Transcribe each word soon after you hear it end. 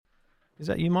Is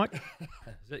that you, Mike?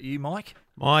 Is that you, Mike?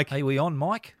 Mike. Hey, we on,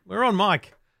 Mike? We're on,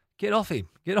 Mike. Get off him.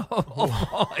 Get off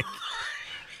Mike.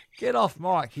 Get off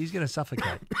Mike. He's going to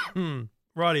suffocate.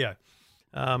 Rightio.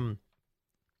 Are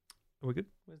we good?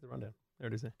 Where's the rundown? There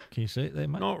it is there. Can you see it there,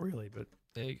 mate? Not really, but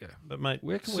there you go. But, mate,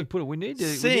 Where can we put it? We need to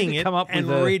seeing come up and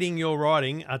with reading your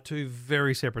writing are two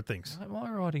very separate things. My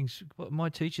writing's... My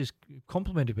teachers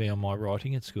complimented me on my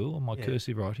writing at school, on my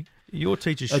cursive writing. Your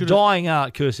teacher A should dying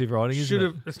art cursive writing, isn't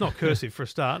it? It's not cursive for a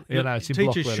start. Yeah, no, it's in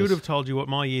block teacher letters. should have told you what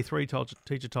my year 3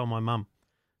 teacher told my mum.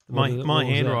 What My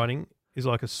was handwriting is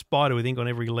like a spider with ink on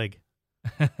every leg.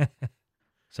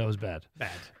 So it was bad. Bad.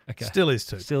 Okay. Still is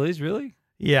too. Still is, really?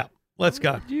 Yeah. Let's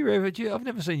go. I've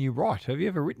never seen you write. Have you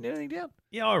ever written anything down?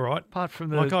 Yeah, I write. Apart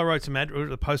from I wrote some at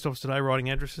the post office today, writing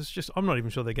addresses. I'm not even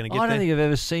sure they're going to get there. I don't think I've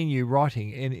ever seen you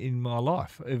writing in my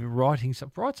life. Write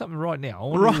something right now. I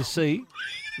want you to see.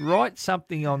 Write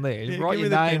something on there. Yeah, write your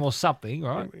name or something,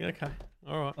 right? Okay.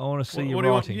 All right. I want to see you what do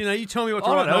writing. you tell me what to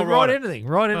I write. don't know. I'll Write it. anything.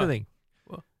 Write anything.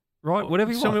 Write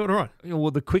whatever you want. Tell me what to write.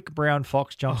 Well, the quick brown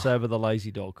fox jumps over the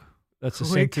lazy dog. That's a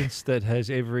sentence that has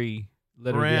every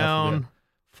letter of the alphabet.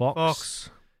 Fox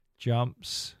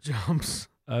jumps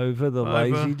over the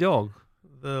lazy dog.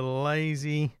 The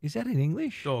lazy... Is that in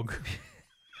English? Dog.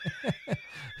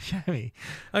 Show me.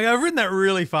 Okay, I've written that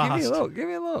really fast. Give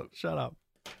me a look. Shut up.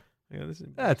 Okay,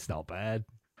 That's not bad.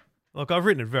 Look, I've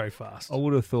written it very fast. I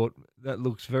would have thought that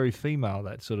looks very female,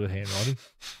 that sort of handwriting.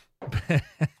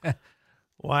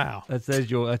 Wow. That's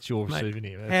your Mate,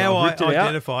 souvenir. How I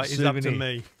identify is up to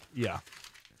me. Yeah.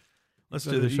 Let's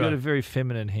do the show. You've got a very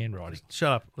feminine handwriting.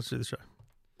 Shut up. Let's do the show.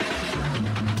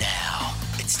 Now,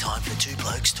 it's time for Two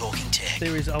Blokes Talking Tech.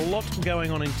 There is a lot going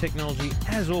on in technology,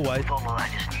 as always. For the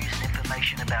latest news and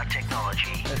information about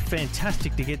technology. It's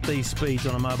fantastic to get these speeds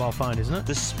on a mobile phone, isn't it?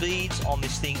 The speeds on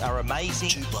this thing are amazing.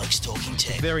 Two Blokes Talking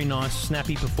Tech. Very nice,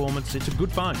 snappy performance. It's a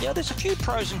good phone. Yeah, there's a few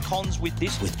pros and cons with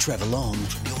this. With Trevor Long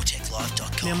from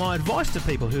YourTechLife.com. Now, my advice to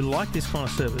people who like this kind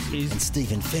of service is... And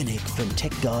Stephen Fennick from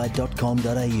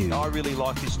TechGuide.com.au. I really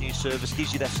like this new service.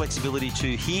 Gives you that flexibility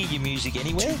to hear your music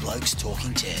anywhere. Two Blokes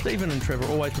Talking Tech. Stephen and Trevor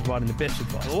always providing the best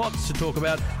advice. Lots to talk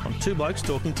about on Two Blokes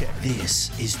Talking Tech.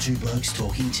 This is Two Blokes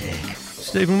Talking Tech.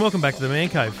 Stephen, welcome back to the Man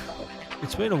Cave.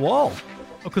 It's been a while.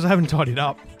 Because I haven't tidied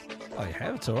up. Oh, you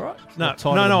have? It's all right. It's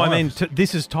No, I mean,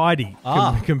 this is tidy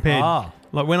compared.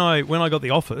 Like when I got the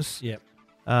office, yep.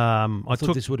 I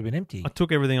thought this would have been empty. I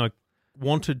took everything I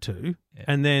wanted to,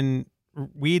 and then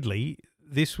weirdly,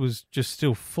 this was just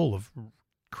still full of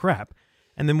crap.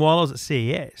 And then while I was at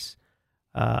CES,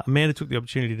 Amanda took the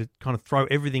opportunity to kind of throw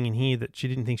everything in here that she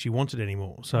didn't think she wanted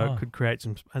anymore, so it could create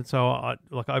some. And so I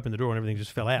opened the door and everything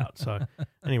just fell out. So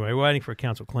anyway, we're waiting for a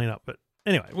council cleanup, but.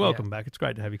 Anyway, welcome back. It's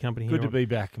great to have your company here. Good to be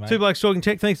back, mate. Two Blokes Talking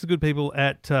Tech. Thanks to the good people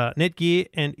at Netgear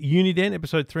and Uniden,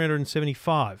 episode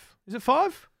 375. Is it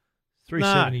 5?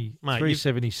 370, no, mate,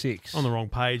 376. On the wrong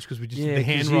page because we just did the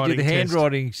handwriting you did the test.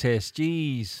 handwriting test.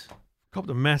 Jeez. Copped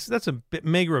a mass. That's a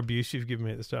mega abuse you've given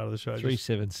me at the start of the show.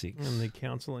 376. And the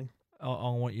counselling. I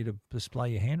want you to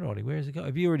display your handwriting. Where has it go?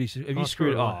 Have you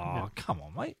screwed it? Oh, come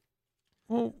on, mate.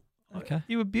 Well, okay.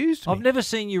 You abused me. I've never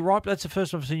seen you write, but that's the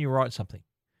first time I've seen you write something.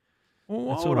 Well,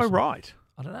 why would I write?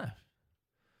 I don't know.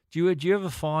 Do you ever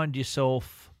find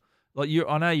yourself like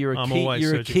I know you're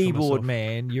a keyboard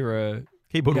man. You're a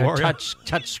keyboard warrior,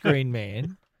 touch screen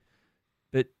man.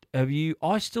 But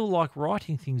I still like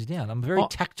writing things down. I'm a very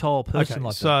tactile person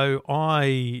like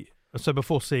that. So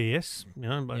before CES,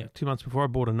 2 months before, I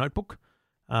bought a notebook.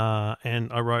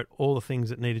 And I wrote all the things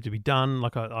that needed to be done.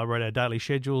 Like I wrote our daily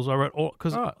schedules. I wrote all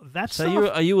because that's. So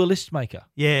are you a list maker?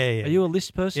 Yeah. Are you a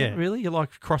list person? Yeah. Really? You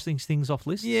like crossing things off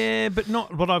lists? Yeah, but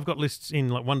not. But I've got lists in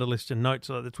like Wunderlist and Notes.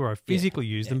 So that's where I physically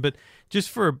use them. But just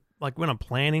for like when I'm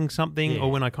planning something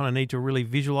or when I kind of need to really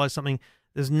visualize something,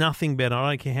 there's nothing better.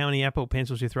 I don't care how many Apple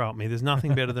pencils you throw at me. There's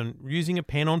nothing better than using a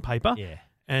pen on paper. Yeah.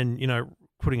 And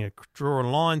putting drawing a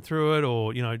line through it,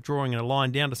 or drawing a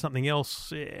line down to something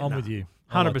else. Yeah, I'm with you.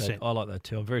 100%. I like that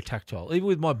too. I'm very tactile. Even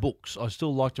with my books, I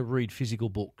still like to read physical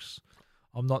books.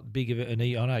 I'm not big of an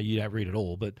I know you don't read at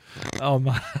all, but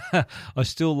I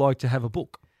still like to have a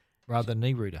book rather than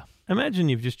an e-reader. Imagine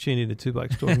you've just tuned into Two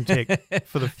Blokes Talking Tech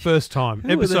for the first time.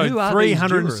 Episode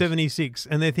 376.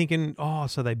 And they're thinking,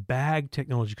 so they bag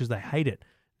technology because they hate it.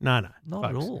 No. Not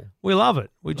at all. We love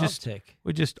it. We love tech.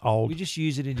 We're just old. We just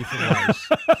use it in different ways.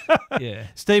 Yeah.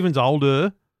 Stephen's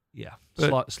older. Yeah.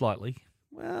 Slightly.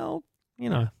 Well,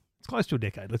 it's close to a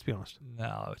decade, let's be honest.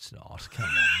 No, it's not. Come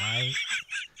on, mate.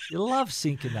 You love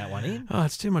sinking that one in. Oh,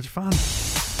 it's too much fun.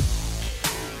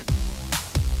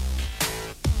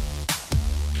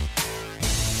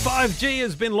 5G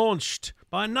has been launched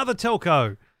by another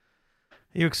telco.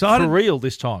 you excited? For real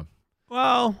this time.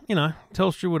 Well,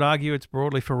 Telstra would argue it's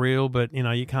broadly for real, but,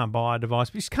 you can't buy a device.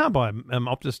 But you can't buy an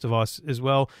Optus device as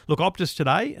well. Look, Optus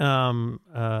today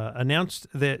announced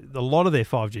that a lot of their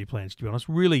 5G plans, to be honest,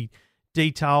 really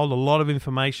detailed, a lot of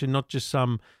information, not just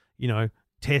some,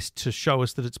 test to show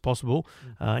us that it's possible.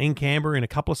 In Canberra, in a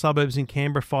couple of suburbs in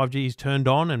Canberra, 5G is turned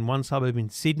on, and one suburb in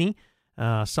Sydney,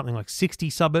 something like 60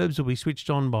 suburbs will be switched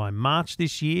on by March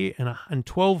this year, and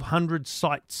 1,200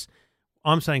 sites.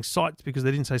 I'm saying sites because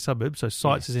they didn't say suburbs, so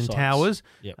sites is in sites. Towers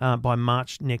by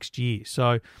March next year.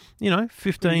 So,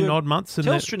 15 odd months. And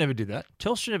Telstra never did that.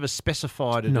 Telstra never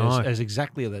specified it as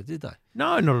exactly that, did they?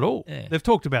 No, not at all. Yeah. They've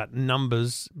talked about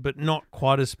numbers, but not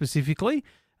quite as specifically.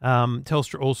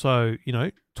 Telstra also,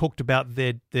 talked about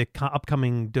their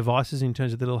upcoming devices in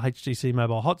terms of the little HTC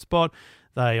mobile hotspot.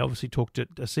 They obviously talked at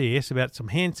CES about some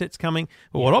handsets coming.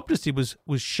 But what Optus did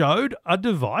was showed a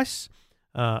device,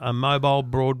 a mobile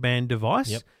broadband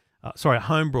device. A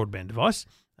home broadband device,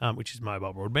 which is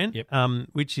mobile broadband,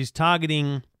 which is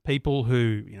targeting people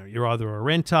who, you're either a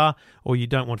renter or you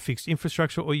don't want fixed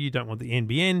infrastructure or you don't want the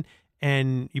NBN,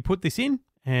 and you put this in,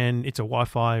 and it's a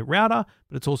Wi-Fi router,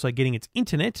 but it's also getting its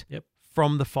internet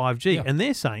from the 5G. And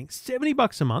they're saying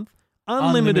 $70 a month,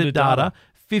 unlimited data,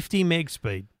 50 meg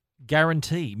speed.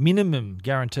 Guarantee, minimum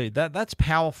guarantee. That's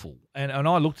powerful. And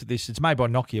I looked at this. It's made by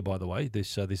Nokia, by the way,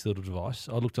 this little device.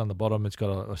 I looked on the bottom. It's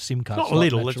got a SIM card. Not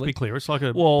little, let's be clear. It's like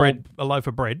a loaf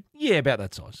of bread. Yeah, about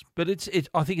that size. But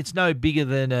I think it's no bigger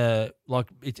than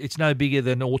it's no bigger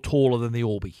than or taller than the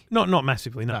Orbi. Not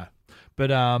massively, no. But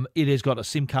it has got a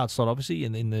SIM card slot, obviously,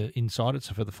 in the inside. It's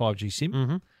for the 5G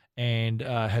SIM, and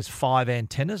has 5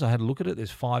 antennas. I had a look at it.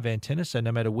 There's 5 antennas, so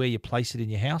no matter where you place it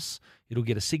in your house, it'll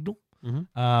get a signal.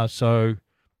 So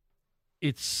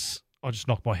it's. I just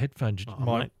knocked my headphones, come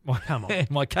on,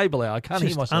 my cable out. I can't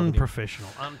hear myself. Unprofessional.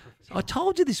 I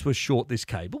told you this was short. This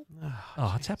cable.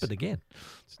 It's happened again.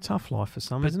 It's a tough life for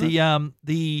some. But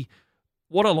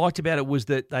what I liked about it was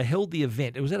that they held the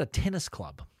event. It was at a tennis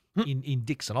club in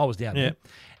Dixon. I was down there,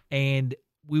 and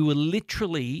we were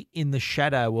literally in the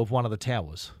shadow of one of the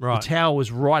towers. Right. The tower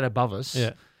was right above us.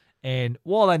 Yeah. And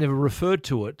while they never referred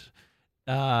to it,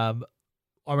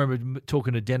 I remember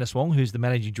talking to Dennis Wong, who's the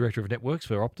managing director of networks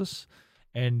for Optus,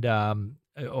 and I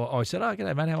said, "Oh,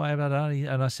 g'day, mate, how are you?"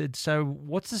 And I said, "So,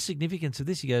 what's the significance of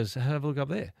this?" He goes, "Have a look up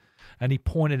there," and he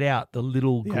pointed out the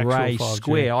little grey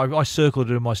square. I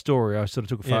circled it in my story. I sort of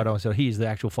took a photo. I said, "Here's the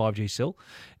actual 5G cell.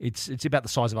 It's about the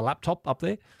size of a laptop up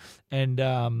there." And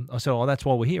I said, "Oh, that's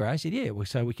why we're here." I said, "Yeah,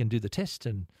 so we can do the test."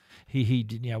 And he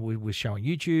did, we were showing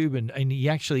YouTube, and he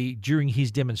actually, during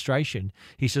his demonstration,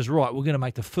 he says, "Right, we're going to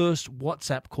make the first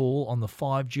WhatsApp call on the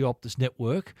 5G Optus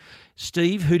network.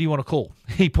 Steve, who do you want to call?"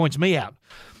 He points me out,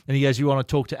 and he goes, "You want to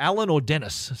talk to Alan or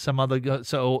Dennis, some other guy,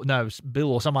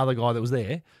 Bill or some other guy that was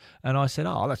there?" And I said,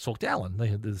 "Oh, let's talk to Alan, the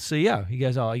CEO." He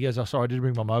goes, "Oh, sorry, I didn't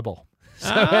bring my mobile." So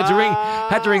I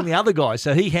had to ring the other guy.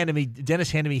 So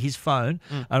Dennis handed me his phone,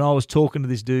 and I was talking to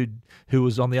this dude who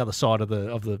was on the other side of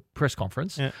the press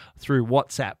conference through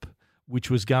WhatsApp, which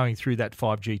was going through that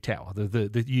 5G tower,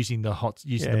 using the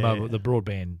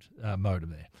broadband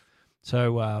modem there.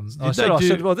 So I said,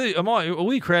 are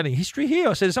we creating history here?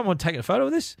 I said, "Is someone taking a photo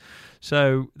of this?"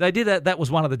 So they did that. That was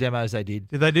one of the demos they did.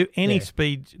 Did they do any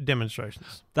speed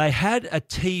demonstrations? They had a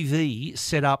TV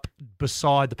set up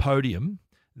beside the podium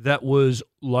that was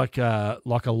like a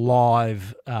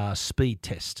live speed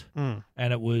test,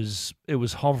 and it was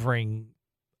hovering.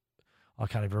 I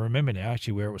can't even remember now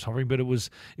actually where it was hovering, but it was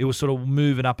sort of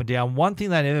moving up and down. One thing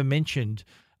they never mentioned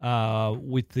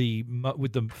with the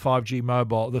 5G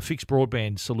mobile, the fixed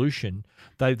broadband solution,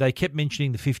 they kept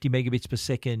mentioning the 50 megabits per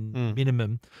second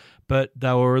minimum, but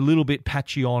they were a little bit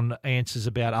patchy on answers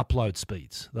about upload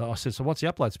speeds. I said, "So what's the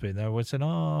upload speed?" And they were saying,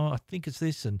 "Oh, I think it's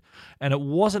this," and it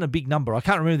wasn't a big number. I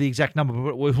can't remember the exact number,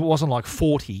 but it wasn't like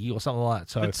 40 or something like that.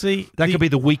 So that could be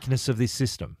the weakness of this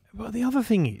system. Well, the other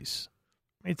thing is,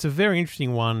 it's a very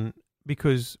interesting one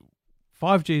because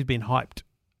 5G has been hyped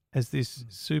as this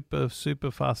super,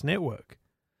 super fast network.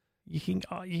 You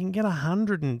can get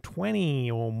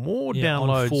 120 or more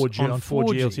downloads on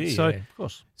 4G LTE. So, of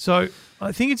course. So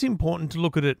I think it's important to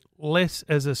look at it less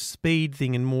as a speed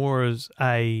thing and more as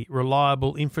a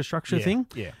reliable infrastructure thing,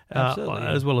 absolutely,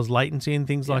 as well as latency and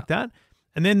things like that.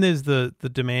 And then there's the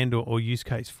demand or use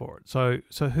case for it. So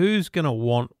who's going to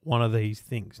want one of these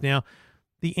things? Now,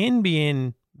 the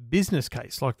NBN business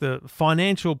case, like the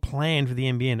financial plan for the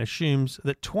NBN, assumes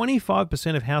that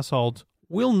 25% of households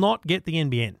will not get the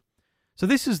NBN. So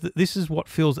this is what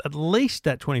fills at least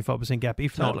that 25% gap,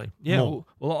 if not more.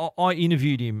 Well, I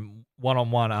interviewed him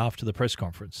one-on-one after the press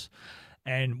conference,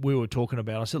 and we were talking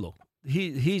about, I said, "Look,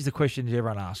 here's the question that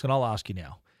everyone asks, and I'll ask you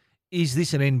now. Is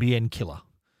this an NBN killer?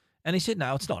 And he said,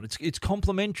 no, it's not. It's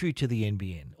complementary to the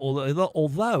NBN.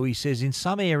 Although he says in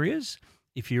some areas,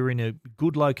 if you're in a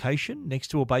good location next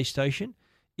to a base station,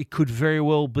 it could very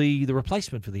well be the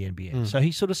replacement for the NBN. So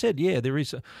he sort of said, yeah, there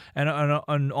is. And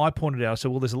I pointed out, I said,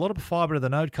 well, there's a lot of fibre to the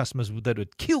node customers that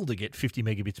would kill to get 50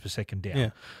 megabits per second down. Yeah.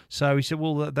 So he said,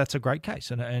 well, that's a great case.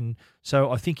 And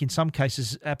so I think in some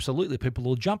cases, absolutely, people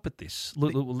will jump at this.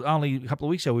 Only a couple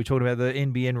of weeks ago, we were talking about the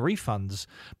NBN refunds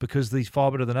because these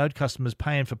fibre to the node customers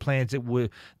paying for plans that were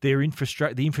the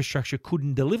infrastructure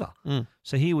couldn't deliver.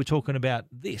 So here we're talking about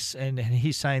this, and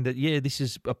he's saying that, yeah, this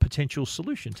is a potential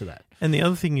solution to that. And the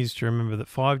other thing is to remember that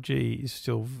 5G is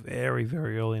still very,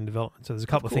 very early in development. So there's a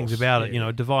couple of things about it. You know,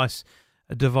 a device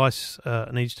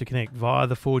needs to connect via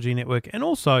the 4G network, and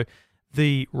also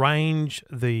the range,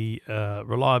 the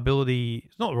reliability,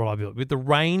 not reliability, but the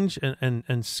range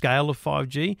and scale of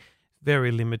 5G,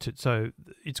 very limited. So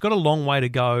it's got a long way to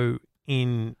go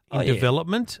in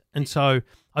development. And so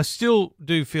I still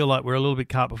do feel like we're a little bit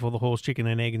cart before the horse, chicken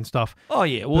and egg and stuff. Oh,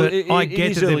 yeah. Well, I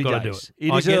get that they've got to do it.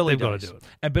 It is early days. Got to do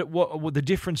it. But what the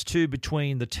difference, too,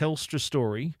 between the Telstra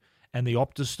story and the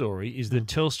Optus story is that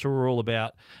Telstra were all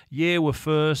about, we're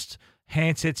first,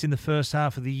 handsets in the first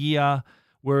half of the year,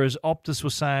 whereas Optus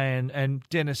was saying, and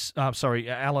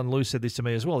Alan Liu said this to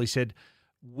me as well, he said,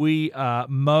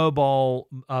 mobile's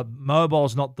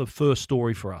not the first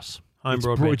story for us.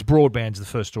 Broadband. It's broadband's the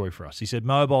first story for us. He said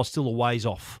mobile's still a ways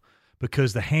off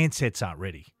because the handsets aren't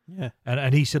ready. Yeah.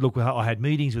 And he said, look, I had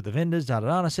meetings with the vendors, and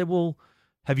I said, well,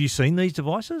 have you seen these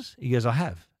devices? He goes, I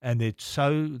have. And they're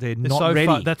not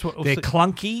ready. That's what they're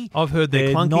clunky. I've heard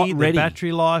they're clunky. Not ready. Their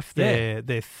battery life. They're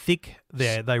thick.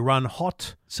 They run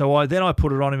hot. So I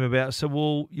put it on him about. So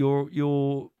well,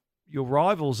 your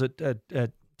rivals at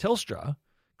Telstra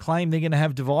claim they're going to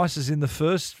have devices in the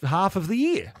first half of the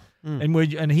year.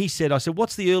 And he said, I said,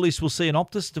 what's the earliest we'll see an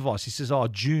Optus device? He says,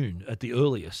 June at the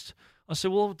earliest. I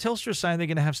said, well, Telstra's saying they're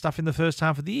going to have stuff in the first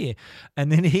half of the year.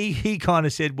 And then he kind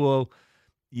of said, well,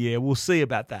 yeah, we'll see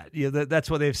about that. Yeah, that's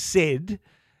what they've said.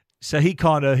 So he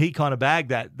kind of bagged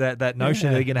that notion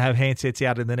that they're going to have handsets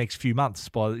out in the next few months.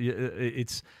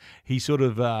 He sort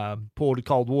of poured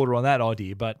cold water on that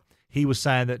idea, but he was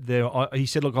saying that he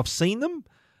said, look, I've seen them.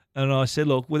 And I said,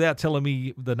 look, without telling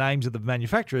me the names of the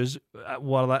manufacturers,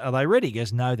 are they ready? He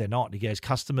goes, no, they're not. He goes,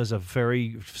 customers are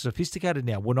very sophisticated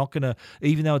now. We're not going to,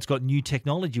 even though it's got new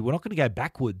technology, we're not going to go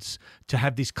backwards to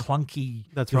have this clunky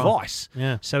device. Right.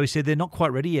 Yeah. So he said they're not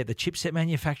quite ready yet. The chipset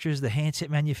manufacturers, the handset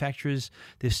manufacturers,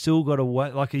 they've still got a way,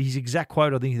 like his exact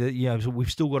quote, I think that, we've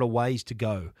still got a ways to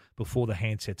go before the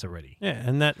handsets are ready. Yeah,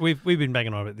 and that we've been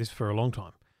banging on about this for a long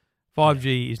time.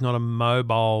 5G is not a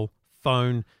mobile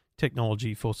phone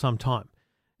technology for some time.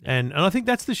 And I think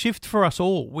that's the shift for us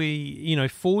all.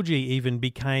 4G even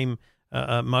became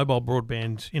mobile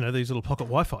broadband, these little pocket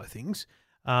Wi-Fi things,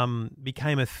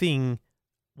 became a thing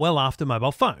well after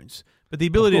mobile phones. But the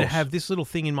ability to have this little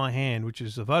thing in my hand, which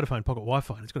is a Vodafone pocket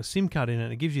Wi-Fi, and it's got a SIM card in it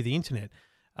and it gives you the internet,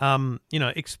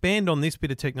 expand on this bit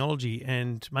of technology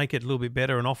and make it a little bit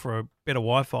better and offer a better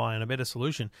Wi-Fi and a better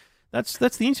solution. That's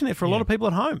the internet for a lot of people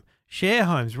at home. Share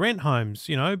homes, rent homes,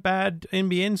 bad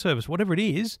NBN service, whatever it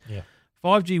is. Yeah.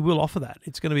 5G will offer that.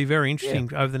 It's going to be very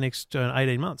interesting over the next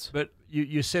 18 months. But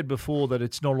you said before that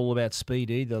it's not all about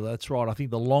speed either. That's right. I think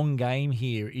the long game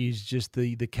here is just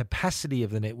the capacity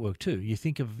of the network too. You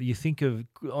think of.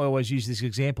 I always use this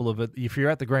example of it. If you're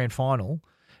at the grand final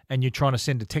and you're trying to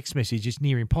send a text message, it's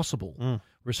near impossible.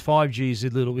 Whereas 5G is a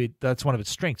little bit. That's one of its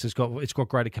strengths. It's got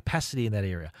greater capacity in that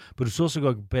area, but it's also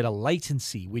got better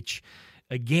latency, which.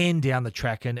 Again, down the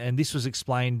track, and this was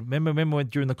explained. Remember when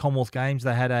during the Commonwealth Games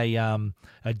they had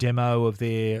a demo of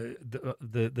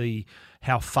the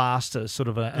how fast a sort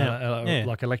of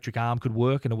like electric arm could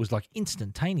work, and it was like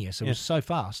instantaneous. It was so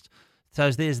fast.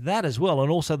 So there's that as well, and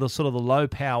also the sort of the low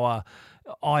power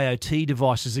IoT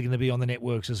devices are going to be on the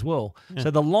networks as well. Yeah.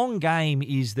 So the long game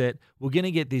is that we're going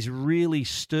to get this really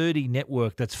sturdy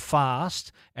network that's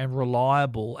fast and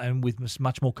reliable and with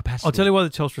much more capacity. I'll tell you why the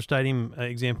Telstra Stadium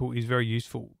example is very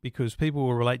useful, because people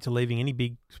will relate to leaving any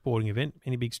big sporting event,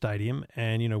 any big stadium,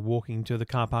 and walking to the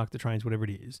car park, the trains, whatever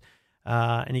it is,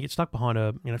 and you get stuck behind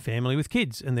a family with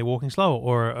kids and they're walking slow,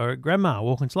 or a grandma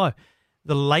walking slow.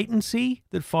 The latency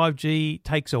that 5G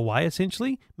takes away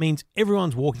essentially means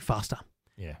everyone's walking faster.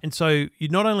 Yeah. And so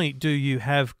not only do you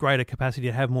have greater capacity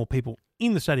to have more people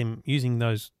in the stadium using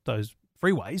those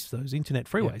freeways, those internet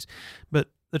freeways,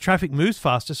 but the traffic moves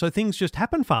faster, so things just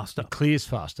happen faster. It clears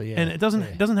faster, yeah. And it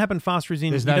doesn't happen faster as in...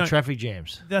 There's no traffic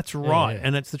jams. That's right. Yeah.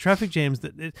 And it's the traffic jams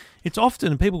that... It's often,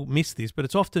 and people miss this, but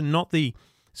it's often not the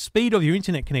speed of your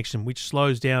internet connection which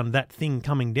slows down that thing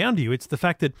coming down to you. It's the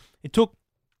fact that it took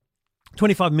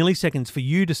 25 milliseconds for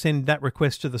you to send that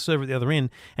request to the server at the other end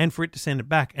and for it to send it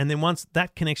back. And then once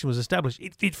that connection was established,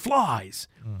 it flies.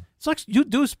 It's like you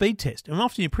do a speed test, and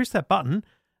after you press that button,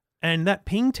 and that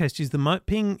ping test is the most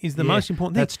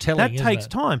important thing. That's telling, that takes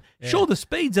time. Yeah. Sure, the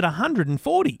speed's at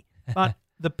 140, but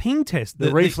the ping test,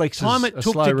 the reflexes, the time it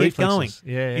took to get going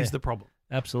is the problem.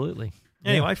 Absolutely.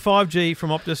 Anyway, 5G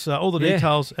from Optus. All the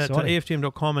details at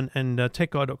EFTM.com and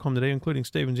techguide.com.au, including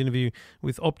Stephen's interview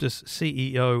with Optus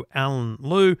CEO Alan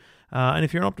Liu. And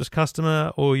if you're an Optus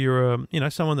customer or you're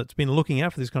someone that's been looking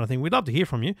out for this kind of thing, we'd love to hear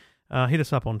from you. Hit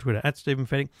us up on Twitter at Stephen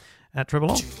Fennick, at Trevor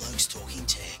Long. Two Blokes Talking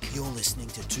Tech. You're listening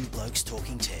to Two Blokes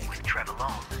Talking Tech with Trevor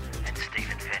Long and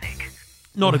Stephen Fennick.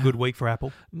 Not a good week for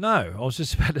Apple. No, I was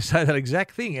just about to say that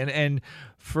exact thing. And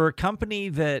for a company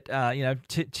that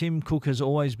Tim Cook has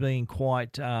always been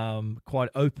quite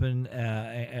open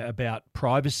about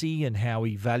privacy and how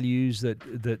he values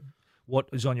that what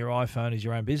is on your iPhone is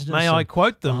your own business. May I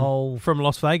quote them from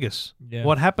Las Vegas? Yeah.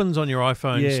 What happens on your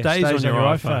iPhone stays on your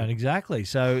iPhone. Exactly.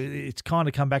 So it's kind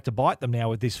of come back to bite them now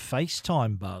with this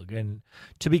FaceTime bug. And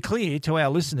to be clear to our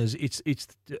listeners, it's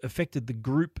affected the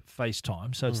group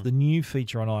FaceTime. So it's the new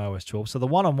feature on iOS 12. So the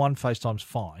one-on-one FaceTime's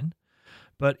fine.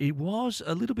 But it was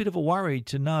a little bit of a worry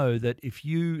to know that if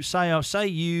you say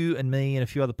you and me and a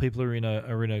few other people are in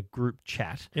a group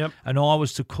chat, and I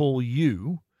was to call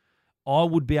you, I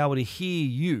would be able to hear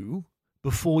you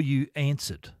before you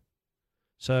answered.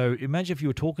 So imagine if you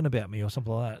were talking about me or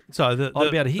something like that. So I'd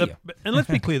be able to hear you. And let's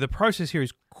be clear, the process here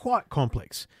is quite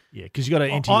complex. Yeah, because you got to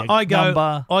enter your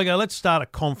number. I go, let's start a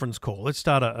conference call. Let's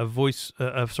start a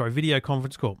video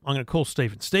conference call. I'm going to call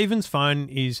Stephen. Stephen's phone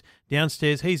is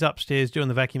downstairs. He's upstairs doing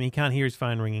the vacuum. He can't hear his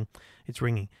phone ringing. It's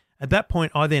ringing. At that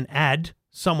point, I then add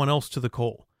someone else to the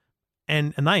call.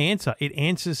 And they answer. It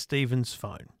answers Stephen's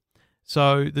phone.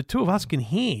 So the two of us can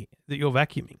hear that you're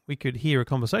vacuuming. We could hear a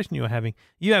conversation you're having.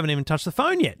 You haven't even touched the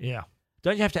phone yet. Yeah.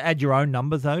 Don't you have to add your own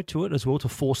number, though, to it as well to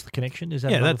force the connection? Is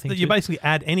that another thing? You basically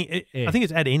add any... Yeah. I think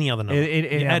it's add any other number.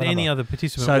 Add any other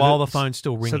participant while the phone's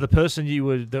still ringing. So the person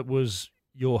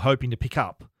you're hoping to pick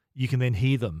up, you can then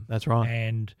hear them. That's right.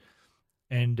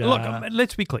 And look,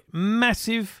 let's be clear.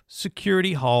 Massive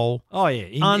security hole. Oh,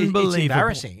 yeah. Unbelievable. It's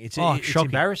embarrassing. It's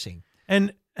embarrassing.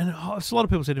 And a lot of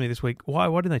people said to me this week, why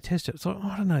didn't they test it? So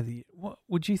I don't know. What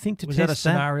would you think to test that? Was that a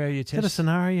scenario you test? Is that a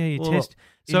scenario you test?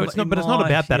 So it's not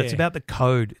about that. Yeah. It's about the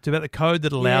code. It's about the code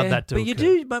that allowed that to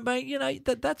occur. But mate,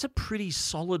 that's a pretty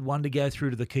solid one to go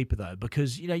through to the keeper though,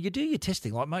 because you do your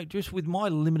testing. Like mate, just with my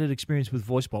limited experience with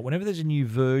VoiceBot, whenever there's a new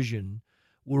version,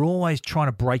 we're always trying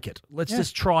to break it. Let's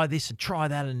just try this and try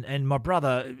that. And my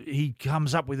brother, he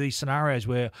comes up with these scenarios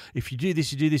where if you do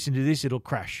this, and do this, it'll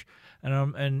crash.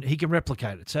 And he can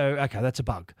replicate it. So, okay, that's a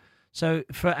bug. So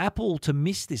for Apple to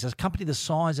miss this, as a company the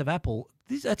size of Apple,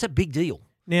 that's a big deal.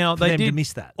 Now, they did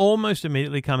miss that. Almost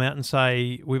immediately come out and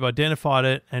say, we've identified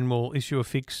it and we'll issue a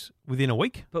fix within a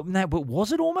week. But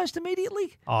was it almost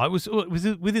immediately? Oh, it was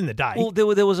within the day. Well,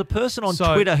 there was a person on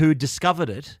Twitter who discovered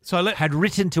it, had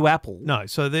written to Apple. No,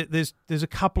 so there's a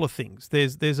couple of things.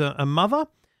 There's a mother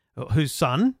whose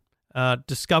son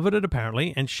discovered it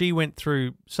apparently, and she went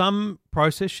through some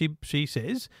process, she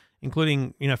says,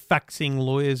 including faxing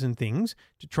lawyers and things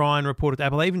to try and report it to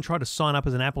Apple. They even tried to sign up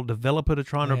as an Apple developer to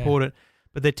try and report it,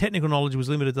 but their technical knowledge was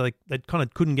limited. They kind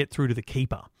of couldn't get through to the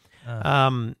keeper.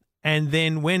 And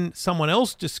then when someone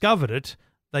else discovered it,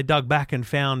 they dug back and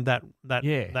found that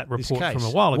report from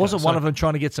a while ago. Wasn't one of them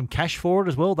trying to get some cash for it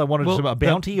as well? They wanted a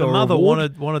bounty the or mother a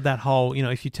reward? wanted that whole,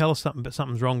 if you tell us something but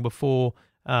something's wrong before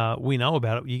we know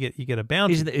about it, you get a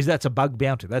bounty. Is that's a bug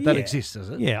bounty? That exists, is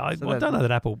it? Yeah, I don't know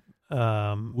that Apple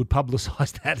would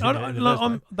publicise that.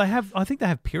 I think they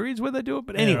have periods where they do it,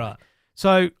 but anyway. Right.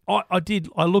 So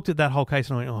I looked at that whole case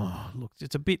and I went, oh, look,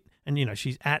 it's a bit, and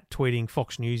she's tweeting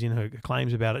Fox News in her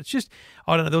claims about it. It's just,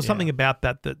 I don't know, there was something about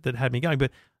that had me going,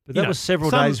 but that was several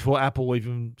days before Apple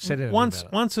even said anything about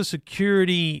it. Once a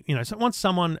security, once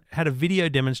someone had a video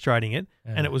demonstrating it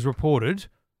and it was reported,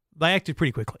 they acted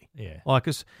pretty quickly. Yeah. Like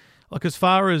as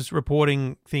far as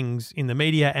reporting things in the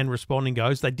media and responding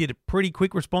goes, they did a pretty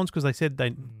quick response because they said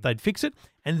they'd fix it,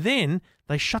 and then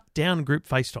they shut down group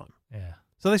FaceTime. Yeah.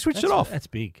 So they switched it off. That's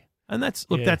big. And that's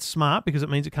smart because it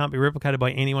means it can't be replicated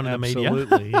by anyone in the media.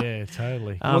 Absolutely, yeah,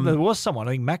 totally. Well, there was someone,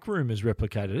 I think Macroom has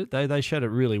replicated it. They showed it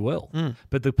really well.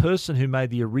 But the person who made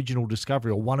the original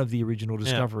discovery, or one of the original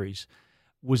discoveries,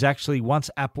 was actually, once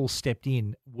Apple stepped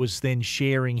in, was then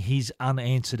sharing his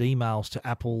unanswered emails to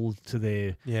Apple to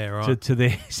their to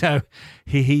their. So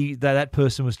that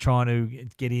person was trying to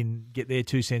get their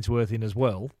 2 cents worth in as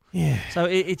well. Yeah. So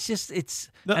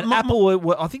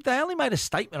Apple, I think they only made a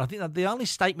statement. I think that the only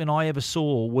statement I ever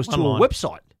saw was to a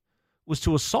website, was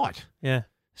to a site. Yeah.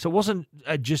 So it wasn't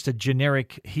just a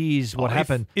generic, here's what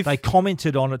happened. They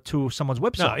commented on it to someone's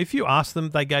website. No, if you asked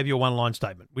them, they gave you a one-line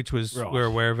statement, which was, we're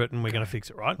aware of it and we're going to fix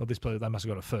it, right? Well, they must have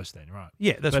got it first then, right?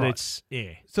 Yeah, that's right.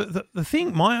 So the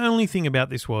thing, my only thing about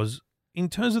this was, in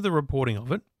terms of the reporting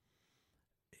of it,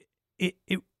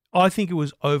 I think it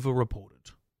was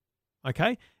over-reported,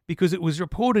 okay? Because it was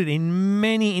reported in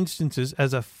many instances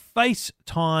as a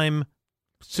FaceTime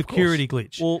security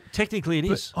glitch. Well, technically it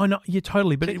is. I know, yeah,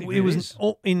 totally. But it was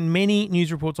in many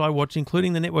news reports I watched,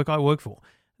 including the network I work for.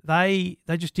 They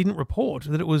just didn't report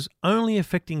that it was only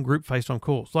affecting group FaceTime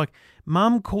calls. Like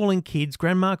mum calling kids,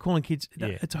 grandma calling kids.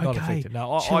 Yeah, it's okay. Not affected.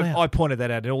 No, I pointed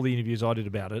that out in all the interviews I did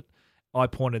about it. I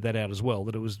pointed that out as well,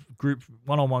 that it was group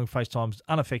one-on-one FaceTimes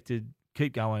unaffected,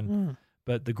 keep going.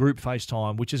 But the group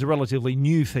FaceTime, which is a relatively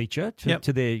new feature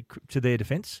to their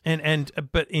defence,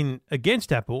 but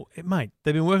against Apple, mate,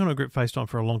 they've been working on group FaceTime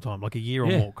for a long time, like a year or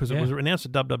more, because it was announced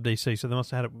at WWDC, so they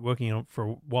must have had it working on it for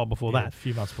a while before that, a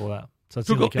few months before that. So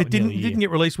it didn't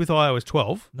get released with iOS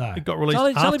 12. No, it got released.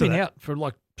 It's only been out for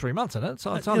like 3 months, isn't it?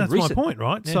 So it's only that's recent. my point,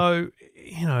 right? Yeah. So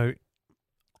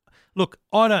look,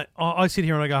 I sit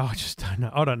here and I go, I just don't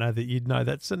know. I don't know that you'd know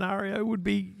that scenario would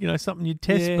be, something you'd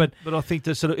test. Yeah, but I think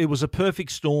that it was a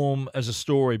perfect storm as a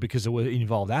story because it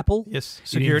involved Apple. Yes,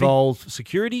 security. It involved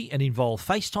security and involved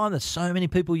FaceTime that so many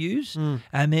people use.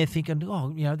 And they're thinking,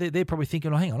 they're probably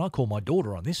thinking, hang on, I call my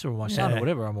daughter on this or my son or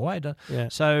whatever, I'm away.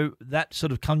 So that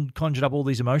sort of conjured up all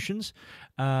these emotions.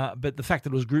 But the fact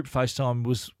that it was group FaceTime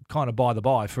was kind of by the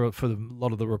by for a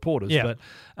lot of the reporters. Yeah.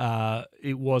 But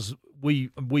it was...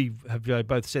 We have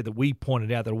both said that we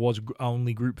pointed out that it was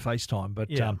only group FaceTime, but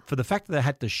for the fact that they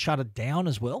had to shut it down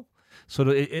as well, sort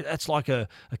of it's like a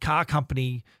car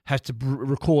company has to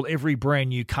recall every brand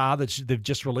new car that they've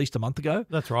just released a month ago.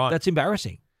 That's right. That's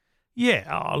embarrassing.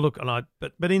 Yeah. Look,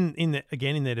 but in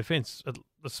their defence,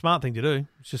 the smart thing to do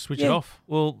is just switch it off.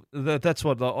 Well, that's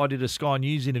what I did a Sky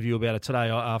News interview about it today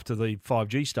after the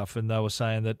 5G stuff, and they were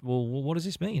saying that, well, what does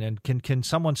this mean? And can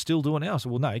someone still do it now?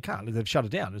 So, well, no, you can't. They've shut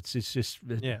it down. It's just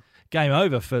game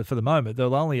over for the moment.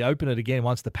 They'll only open it again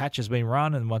once the patch has been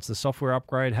run and once the software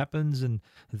upgrade happens, and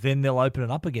then they'll open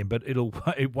it up again. But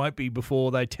it won't be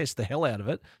before they test the hell out of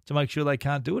it to make sure they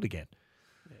can't do it again.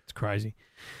 It's crazy.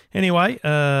 Anyway,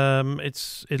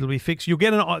 it'll be fixed. You'll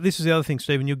get this is the other thing,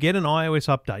 Stephen. You'll get an iOS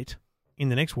update in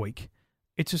the next week.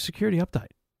 It's a security update.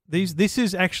 This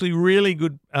is actually really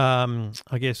good, evidence,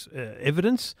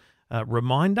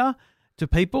 reminder to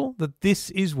people that this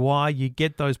is why you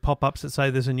get those pop-ups that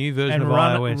say there's a new version of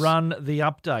iOS. Run the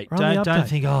update. Don't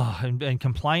think, and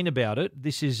complain about it.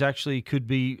 This is actually could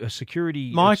be a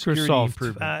security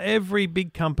improvement. Every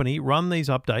big company run these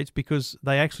updates because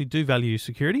they actually do value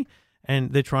security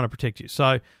and they're trying to protect you.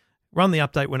 So run the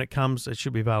update when it comes. It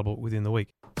should be available within the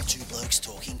week. Two Blokes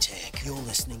Talking Tech. You're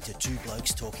listening to Two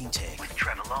Blokes Talking Tech with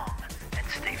Trevor Long and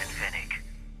Stephen Fennick.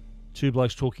 Two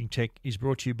Blokes Talking Tech is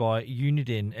brought to you by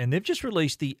Uniden, and they've just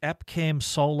released the AppCam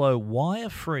Solo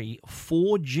wire-free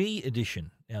 4G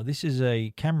edition. Now, this is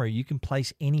a camera you can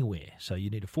place anywhere, so you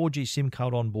need a 4G SIM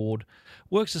card on board.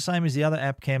 Works the same as the other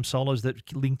AppCam Solos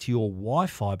that link to your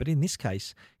Wi-Fi, but in this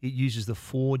case, it uses the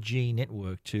 4G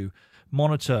network to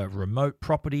monitor remote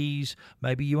properties.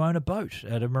 Maybe you own a boat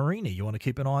at a marina. You want to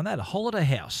keep an eye on that. A holiday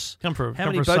house. How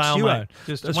many boats do you own?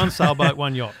 Just one sailboat,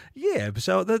 one yacht. Yeah,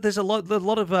 so there's a lot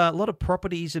of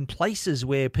properties and places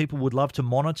where people would love to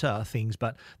monitor things,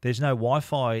 but there's no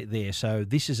Wi-Fi there. So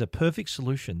this is a perfect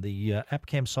solution. The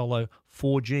AppCam Solo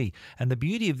 4G. And the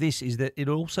beauty of this is that it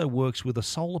also works with a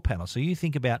solar panel. So you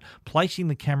think about placing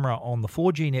the camera on the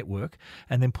 4G network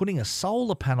and then putting a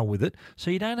solar panel with it,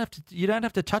 so you don't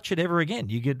have to touch it ever again.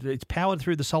 It's powered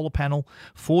through the solar panel.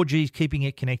 4G is keeping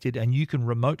it connected, and you can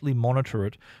remotely monitor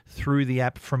it through the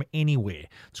app from anywhere.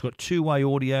 It's got two-way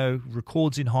audio,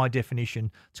 records in high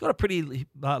definition. It's got a pretty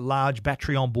large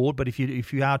battery on board, but if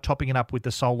you are topping it up with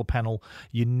the solar panel,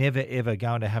 you're never ever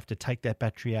going to have to take that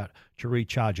battery out to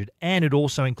recharge it. And it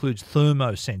also includes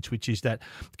ThermoSense, which is that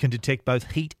can detect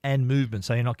both heat and movement,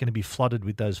 so you're not going to be flooded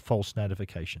with those false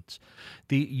notifications.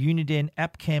 The Uniden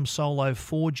AppCam Solo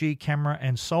 4G camera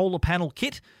and solar panel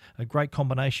kit, a great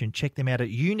combination. Check them out at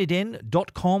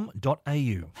uniden.com.au.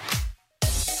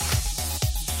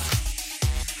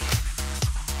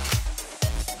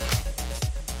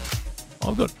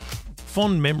 I've got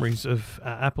fond memories of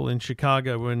Apple in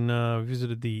Chicago when I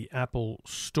visited the Apple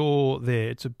store there.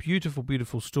 It's a beautiful,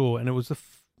 beautiful store, and it was the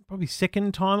probably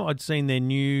second time I'd seen their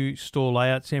new store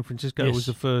layout. San Francisco was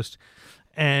the first,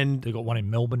 And they've got one in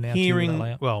Melbourne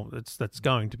now. Well, that's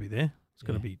going to be there. It's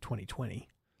going to be 2020.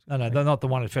 No, they're not the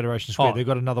one at Federation Square. They've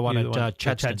got another one at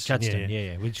Chadstone.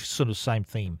 Yeah, which is sort of same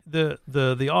theme.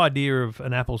 The idea of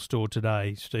an Apple store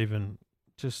today, Stephen,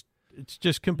 it's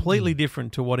just completely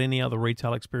different to what any other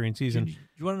retail experience is. And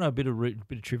you want to know a bit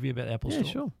of trivia about the Apple store?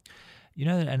 Yeah, sure. You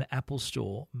know that an Apple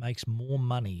store makes more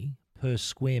money per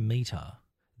square metre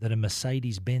than a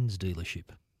Mercedes-Benz dealership.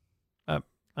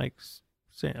 Makes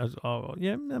sense. Oh,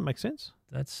 yeah, that makes sense.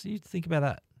 You think about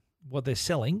that. What they're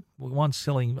selling, one's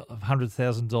selling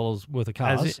 $100,000 worth of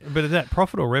cars. But is that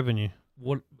profit or revenue?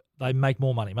 What they make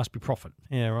more money. It must be profit.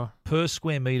 Yeah, right. Per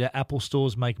square metre, Apple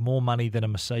stores make more money than a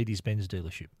Mercedes-Benz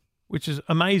dealership. Which is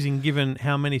amazing given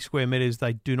how many square metres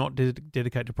they do not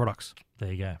dedicate to products.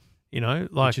 There you go. You know,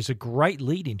 which is a great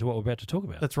lead into what we're about to talk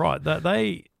about. That's right.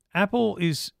 Apple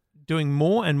is doing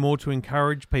more and more to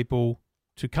encourage people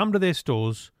to come to their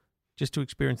stores just to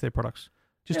experience their products,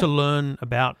 just to learn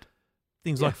about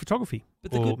things like photography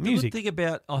or music. The good thing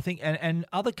about, I think, and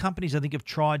other companies, I think, have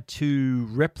tried to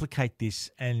replicate this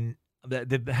and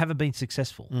they haven't been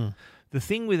successful. The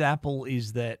thing with Apple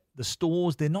is that the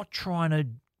stores, they're not trying to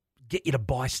get you to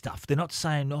buy stuff. They're not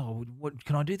saying, oh, what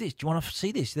can I do this? Do you want to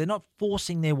see this? They're not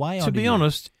forcing their way on you. To be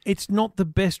honest, it's not the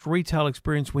best retail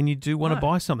experience when you do want to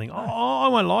buy something. No. Oh, I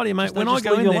won't lie to you, mate. When I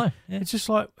go in there, it's just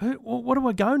like, where do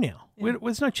I go now? Yeah.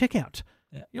 There's no checkout.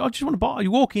 Yeah. I just want to buy.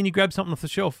 You walk in, you grab something off the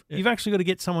shelf. Yeah. You've actually got to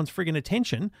get someone's friggin'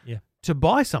 attention to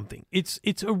buy something. It's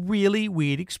a really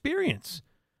weird experience.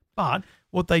 But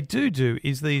what they do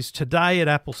is these Today at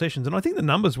Apple sessions, and I think the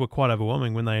numbers were quite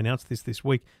overwhelming when they announced this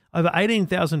week. Over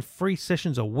 18,000 free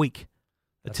sessions a week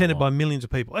attended by millions of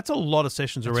people. That's a lot of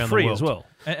sessions around the world. Free as well.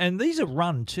 And these are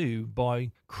run, too,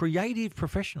 by creative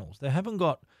professionals. They haven't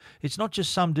got – it's not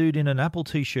just some dude in an Apple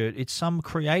T-shirt. It's some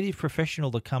creative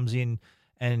professional that comes in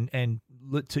and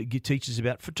teaches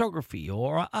about photography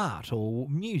or art or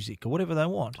music or whatever they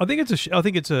want. I think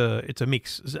it's a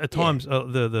mix. At times,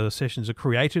 the sessions are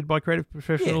created by creative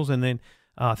professionals, and then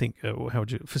I think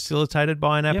facilitated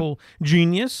by an Apple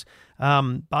genius.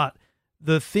 But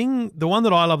the one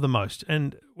that I love the most,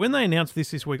 and when they announced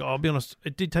this week, I'll be honest,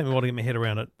 it did take me a while to get my head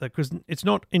around it because it's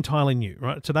not entirely new.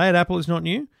 Right, Today at Apple is not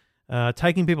new.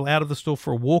 Taking people out of the store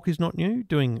for a walk is not new.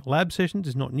 Doing lab sessions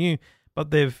is not new. But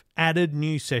they've added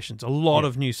new sessions, a lot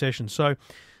of new sessions. So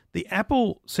the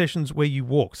Apple sessions where you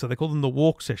walk, so they call them the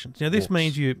walk sessions. Now, this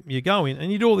means you go in and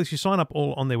you do all this. You sign up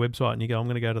all on their website and you go, I'm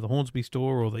going to go to the Hornsby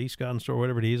store or the East Garden store or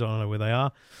whatever it is. I don't know where they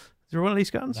are. Is there one at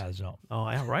East Gardens? No, there's not. Oh,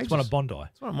 outrageous. It's one at Bondi.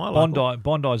 It's one of my locals.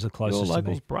 Bondi's the closest Your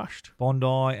local's to me. brushed. Bondi,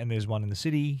 and there's one in the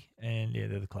city, and they're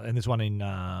the and there's one in,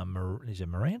 is it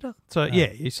Miranda? So,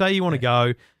 you say you want to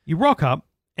go, you rock up,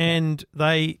 and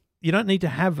you don't need to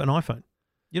have an iPhone.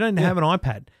 You don't need to have an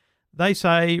iPad. They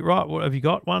say, right, well, have you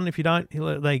got one? If you don't,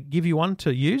 they give you one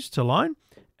to use, to loan,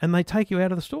 and they take you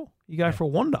out of the store. You go for a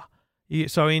wander.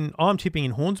 I'm tipping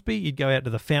in Hornsby, you'd go out to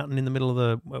the fountain in the middle of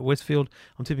the Westfield.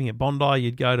 I'm tipping at Bondi,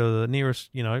 you'd go to the nearest,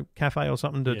 cafe or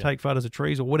something to take photos of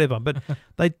trees or whatever. But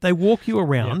they walk you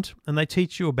around and they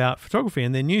teach you about photography.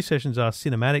 And their new sessions are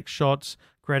cinematic shots,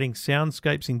 creating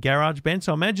soundscapes in GarageBand.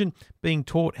 So imagine being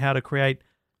taught how to create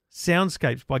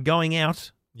soundscapes by going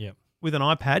out with an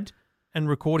iPad and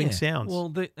recording sounds.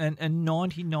 Well, and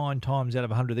 99 times out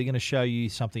of 100, they're going to show you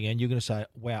something and you're going to say,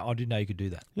 wow, I didn't know you could do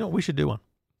that. You know, we should do one.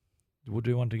 We'll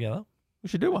do one together. We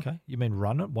should do one. Okay. You mean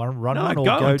run one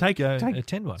or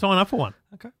attend one? Sign up for one.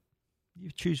 Okay.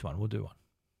 You choose one. We'll do one.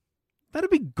 That'd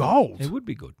be gold. It would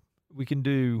be good. We can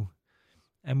do,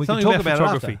 and we something can talk about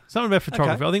photography. Something about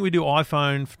photography. Okay. I think we do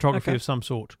iPhone photography of some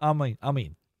sort. I'm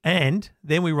in. And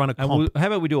then we run a comp. How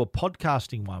about we do a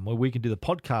podcasting one where we can do the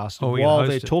podcast while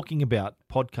they're talking about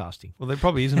podcasting? Well, there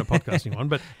probably isn't a podcasting one,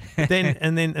 but then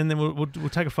we'll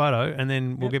take a photo and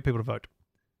then we'll get people to vote.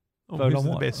 Vote on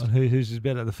what? The best? On who's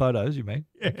better? The photos, you mean?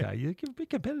 Yeah. Okay, you can be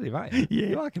competitive, aren't you? Yeah.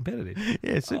 You are competitive.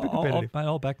 Yeah, super competitive.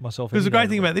 I'll back myself. Because the great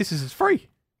thing about this is it's free.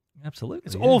 Absolutely.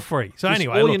 It's all free. So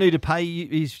anyway, all you need to pay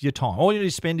is your time. All you need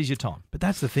to spend is your time. But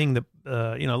that's the thing that,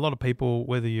 a lot of people,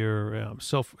 whether you're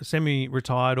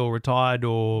semi-retired or retired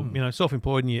or,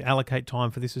 self-employed and you allocate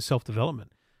time for this as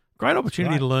self-development. Great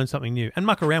opportunity to learn something new and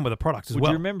muck around with the product as well.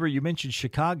 Do you remember you mentioned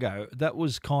Chicago? That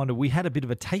was we had a bit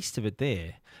of a taste of it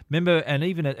there. Remember, and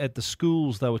even at the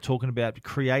schools, they were talking about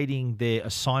creating their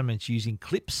assignments using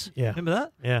clips. Yeah. Remember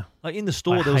that? Yeah. Like in the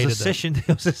store, there was a session.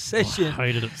 There was a session. I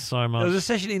hated it so much. There was a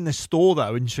session in the store,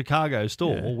 though, in Chicago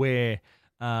store, where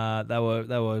they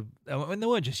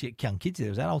weren't just young kids. There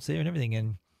was adults there and everything.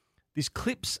 And these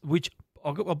clips, which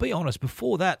I'll be honest,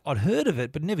 before that, I'd heard of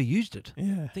it but never used it.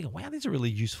 Yeah. Thinking, wow, this is a really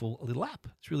useful little app.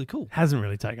 It's really cool. Hasn't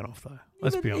really taken off, though.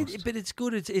 Let's be honest. But it's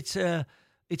good.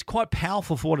 It's quite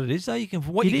powerful for what it is, though. You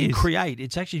can create.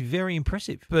 It's actually very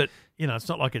impressive. But it's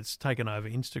not like it's taken over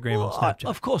Instagram or Snapchat.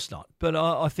 Of course not. But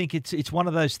I think it's one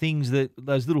of those things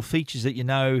those little features that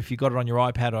if you got it on your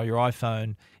iPad or your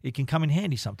iPhone, it can come in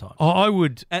handy sometimes. I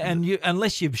would,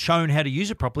 unless you've shown how to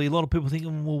use it properly, a lot of people think,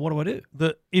 well, what do I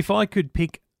do? If I could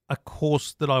pick a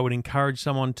course that I would encourage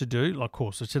someone to do, like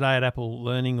courses today at Apple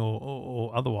Learning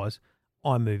or otherwise,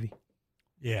 iMovie.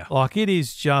 Yeah. Like it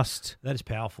is just that is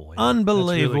powerful. Yeah.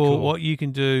 Unbelievable really cool. what you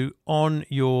can do on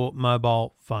your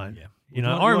mobile phone.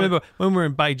 Yeah. I remember when we were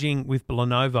in Beijing with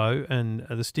Lenovo and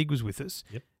the Stig was with us.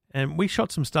 Yep. And we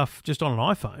shot some stuff just on an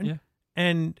iPhone. Yeah.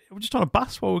 And we're just on a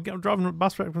bus while we're driving a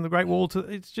bus back from the Great Wall to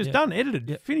it's just done,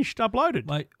 edited, finished, uploaded.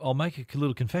 Mate, I'll make a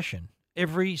little confession.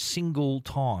 Every single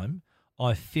time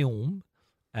I film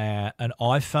an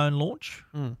iPhone launch,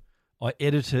 I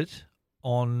edit it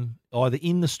on either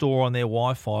in the store on their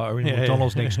Wi-Fi or in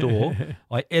McDonald's next door.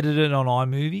 I edit it on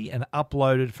iMovie and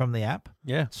upload it from the app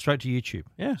straight to YouTube.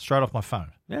 Yeah. Straight off my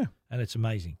phone. Yeah. And it's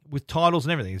amazing. With titles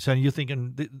and everything. So you're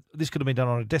thinking this could have been done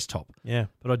on a desktop. Yeah.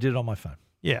 But I did it on my phone.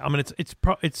 Yeah. I mean,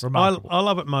 it's remarkable. I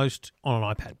love it most on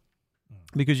an iPad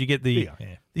because you get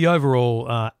the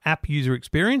overall app user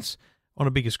experience on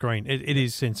a bigger screen. It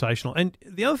is sensational. And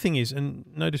the other thing is, and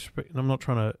no disrespect, and I'm not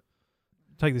trying to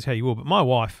take this how you will, but my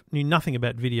wife knew nothing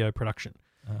about video production.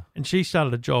 And she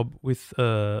started a job with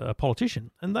a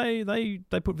politician, and they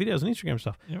put videos on Instagram and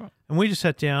stuff. Yeah, right. And we just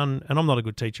sat down, and I'm not a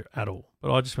good teacher at all,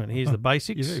 but I just went, here's the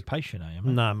basics. You're very patient, are you,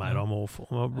 mate? No, mate, I'm awful.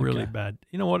 I'm really bad.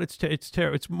 You know what? It's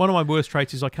terrible. It's one of my worst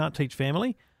traits is I can't teach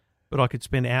family, but I could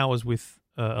spend hours with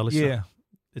a listener. Yeah.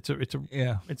 It's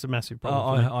a massive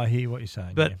problem. I hear what you're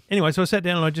saying. But anyway, so I sat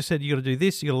down and I just said, you got to do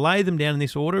this. You got to lay them down in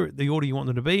this order, the order you want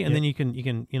them to be, and then you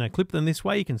can clip them this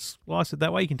way. You can slice it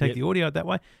that way. You can take the audio that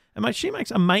way. And mate, she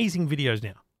makes amazing videos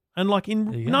now, and like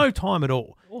in no time at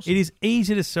all. Awesome. It is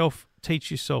easy to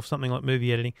teach yourself something like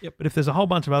movie editing. Yep. But if there's a whole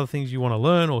bunch of other things you want to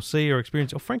learn or see or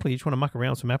experience, or frankly, you just want to muck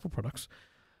around with some Apple products.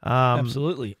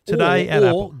 Absolutely. Today at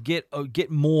Apple. Get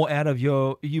more out of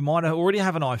you might already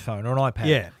have an iPhone or an iPad.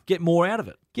 Yeah. Get more out of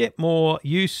it. Get more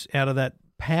use out of that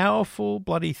powerful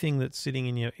bloody thing that's sitting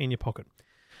in your pocket.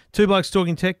 Two Blokes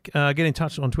Talking Tech. Get in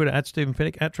touch on Twitter at Stephen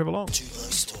Fennick, at Trevor Long. Two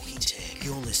Blokes Talking Tech.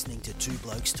 You're listening to Two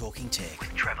Blokes Talking Tech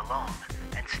with Trevor Long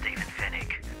and Stephen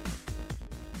Fennick.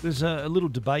 There's a little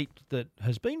debate that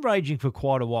has been raging for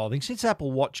quite a while. I think since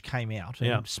Apple Watch came out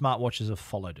and smartwatches have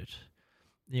followed it.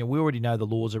 We already know the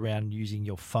laws around using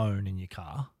your phone in your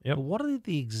car. Yep. But what are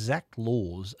the exact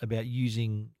laws about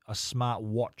using a smart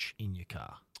watch in your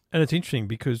car? And it's interesting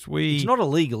because it's not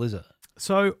illegal, is it?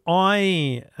 So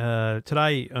I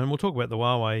today, and we'll talk about the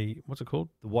Huawei. What's it called?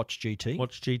 The Watch GT.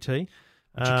 Watch GT.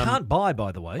 Which you can't buy,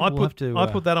 by the way. I put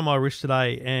that on my wrist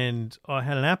today, and I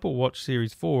had an Apple Watch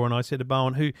Series 4, and I said to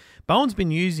Bowen, Bowen's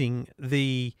been using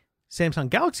the Samsung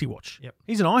Galaxy Watch. Yep.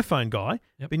 He's an iPhone guy.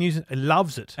 Yep. Been using it,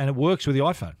 loves it, and it works with the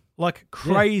iPhone like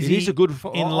crazy. It is a good.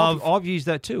 love. I've used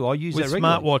that too. I use with that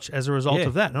regularly. smartwatch as a result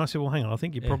of that. And I said, well, hang on, I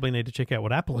think you probably need to check out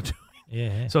what Apple are doing.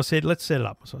 Yeah. So I said, let's set it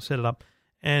up. So I set it up,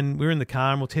 and we're in the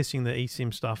car and we're testing the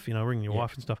eSIM stuff. Ringing your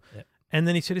wife and stuff. Yep. And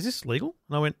then he said, is this legal?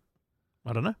 And I went,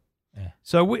 I don't know. Yeah.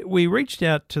 So we reached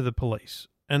out to the police,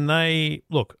 and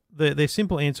their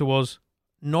simple answer was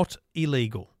not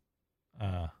illegal.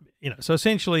 So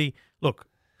essentially, look,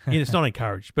 it's not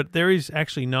encouraged, but there is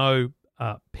actually no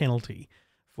penalty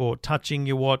for touching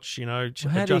your watch.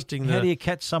 Adjusting. How do you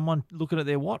catch someone looking at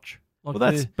their watch?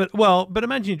 Like but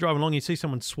imagine you're driving along, you see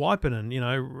someone swiping and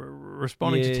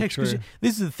responding to text. Because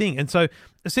this is the thing, and so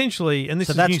essentially, and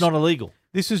that's not illegal.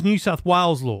 This is New South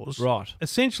Wales laws, right?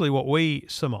 Essentially, what we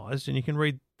surmised, and you can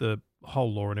read the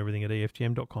whole law and everything at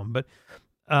EFTM.com, but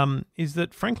is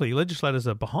that frankly legislators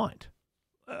are behind,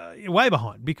 way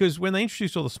behind, because when they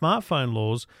introduced all the smartphone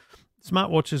laws,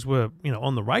 smartwatches were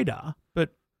on the radar,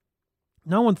 but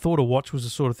no one thought a watch was the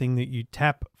sort of thing that you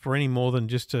tap for any more than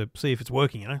just to see if it's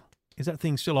working. Is that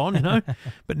thing still on?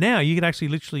 But now you can actually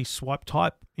literally swipe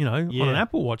type, on an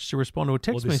Apple Watch to respond to a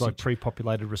text message. Like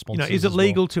pre-populated responses. Is it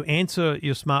legal to answer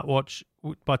your smartwatch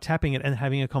by tapping it and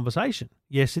having a conversation?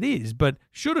 Yes, it is. But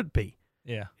should it be?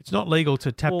 Yeah, it's not legal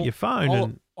to tap your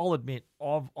phone. I'll admit,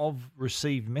 I've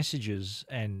received messages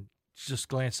and just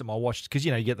glanced at my watch because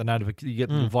you get the notification, you get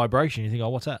the vibration. You think, oh,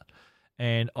 what's that?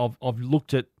 And I've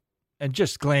looked at and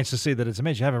just glanced to see that it's a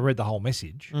message. I haven't read the whole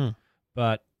message,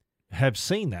 but have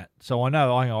seen that. So I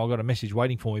know I've got a message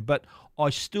waiting for me, but I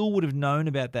still would have known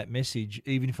about that message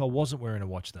even if I wasn't wearing a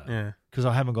watch though. Yeah. Because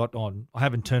I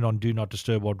haven't turned on Do Not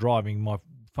Disturb while driving. My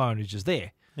phone is just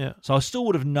there. Yeah. So I still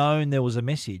would have known there was a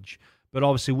message, but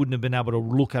obviously wouldn't have been able to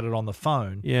look at it on the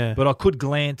phone. Yeah. But I could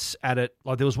glance at it.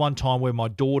 Like there was one time where my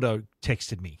daughter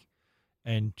texted me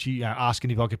and she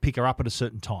asking if I could pick her up at a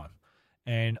certain time.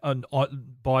 And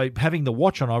by having the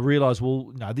watch on, I realised,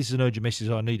 well, no, this is an urgent message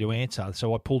I need to answer.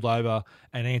 So I pulled over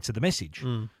and answered the message.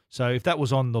 So if that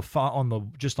was on the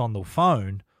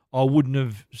phone, I wouldn't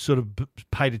have sort of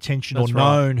paid attention or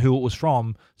known who it was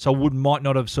from. So I might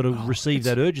not have sort of received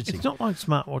that urgency. It's not like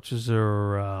smartwatches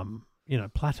are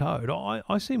plateaued.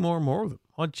 I see more and more of them.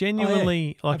 I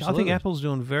genuinely I think Apple's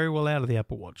doing very well out of the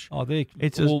Apple Watch.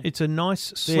 It's a nice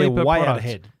sleeper way product. Out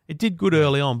ahead. It did good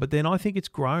early on, but then I think it's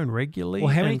grown regularly.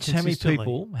 Well, how many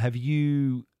people have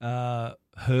you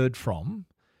heard from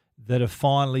that have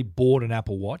finally bought an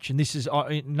Apple Watch? And this is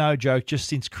no joke. Just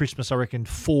since Christmas, I reckon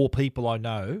 4 people I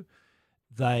know,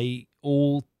 they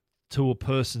all to a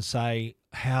person say,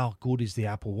 "How good is the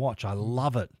Apple Watch? I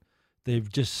love it."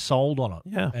 They've just sold on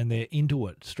it, and they're into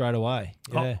it straight away.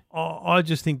 Yeah, I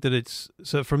just think that it's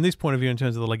so. From this point of view, in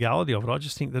terms of the legality of it, I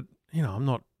just think that I'm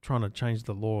not trying to change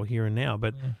the law here and now,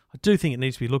 but I do think it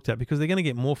needs to be looked at because they're going to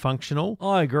get more functional.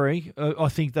 I agree. I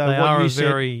think that what you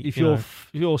said, if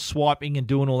you're swiping and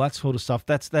doing all that sort of stuff,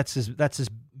 that's as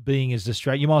being as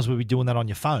distracting. You might as well be doing that on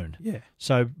your phone. Yeah.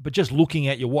 So, but just looking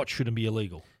at your watch shouldn't be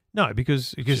illegal. No,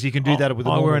 because you can do that with a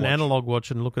normal wear an watch. analog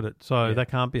watch and look at it, so that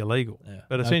can't be illegal. Yeah.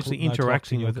 But essentially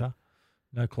interacting with it.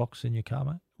 No clocks in your car,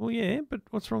 mate? Well, yeah, but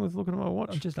what's wrong with looking at my watch?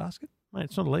 I'm just asking. Mate,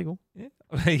 it's not illegal. Yeah,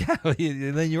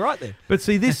 then you're right there. But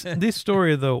see, this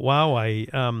story of the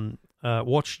Huawei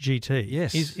Watch GT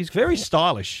is very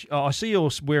stylish. I see you're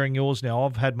wearing yours now.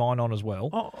 I've had mine on as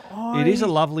well. It is a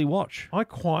lovely watch. I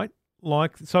quite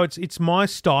like. So it's my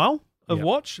style of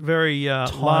watch. Very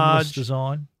large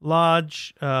design,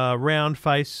 large round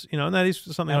face. And that is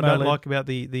something I don't like about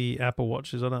the Apple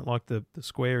Watches. I don't like the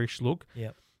squarish look.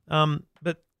 Yeah.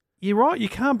 But you're right. You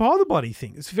can't buy the bloody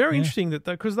thing. It's very interesting that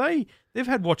because they've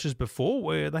had watches before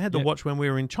where they had the watch when we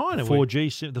were in China.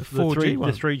 4G, the 4G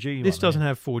one. The 3G. This doesn't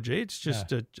have 4G. It's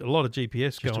just a lot of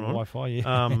GPS just going on. Wi-Fi,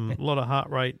 a lot of heart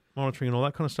rate monitoring and all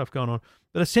that kind of stuff going on.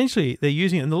 But essentially, they're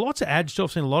using it, and there's lots of ads.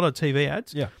 I've seen a lot of TV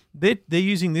ads. Yeah, they're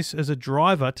using this as a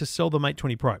driver to sell the Mate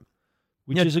 20 Pro,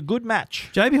 which is a good match.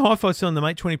 JB Hi-Fi is selling the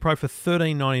Mate 20 Pro for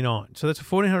 $1,399, so that's a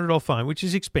 $1,400 phone, which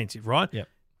is expensive, right? Yeah,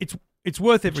 it's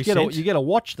worth every cent. You get a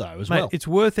watch though as well. It's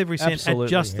worth every cent at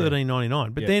just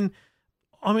 $1,399. But then,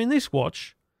 I mean, this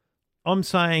watch, I'm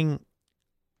saying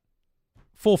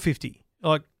 $450.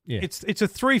 Like. Yeah. It's a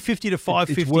 $350 to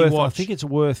 $550 watch. I think it's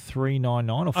worth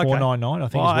 $399 or $499. I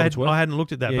think is what it's worth. I hadn't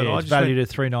looked at that, but I just valued at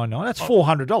 $399. That's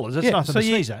 $400. That's nothing to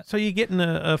sneeze at. So you're getting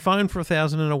a phone for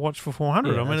 $1,000 and a watch for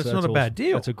 $400. I mean, it's not a bad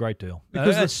deal. That's a great deal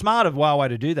because it's smart of Huawei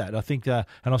to do that. I think, and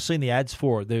I've seen the ads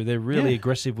for it. They're really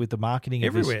aggressive with the marketing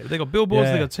everywhere. They got billboards,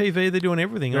 they got TV, they're doing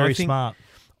everything. Very smart.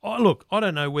 Look, I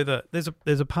don't know whether there's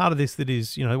a part of this that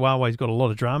is, Huawei's got a lot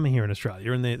of drama here in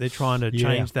Australia, and they're trying to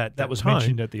change that. That was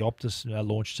mentioned at the Optus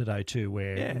launch today too,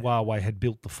 where Huawei had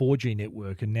built the 4G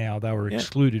network, and now they were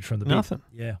excluded from the big. Nothing.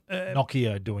 Yeah,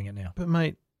 Nokia are doing it now. But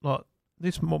mate, like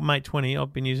this Mate 20,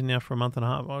 I've been using now for a month and a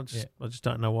half. I just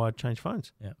don't know why I'd change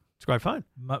phones. Yeah, it's a great phone.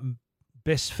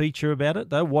 Best feature about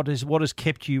it though, what has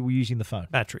kept you using the phone?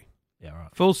 Battery. Yeah, right.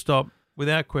 Full stop.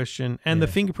 Without question, and the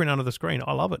fingerprint under the screen,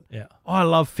 I love it. Yeah, I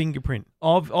love fingerprint.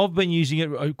 I've been using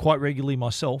it quite regularly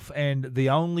myself, and the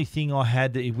only thing I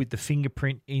had with the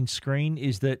fingerprint in screen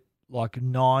is that like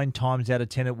 9 times out of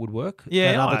 10 it would work.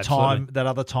 Yeah, that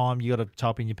other time you got to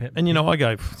type in your pen. And I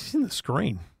go, it's in the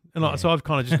screen. And so I've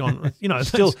kind of just gone,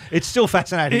 it's still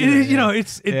fascinating.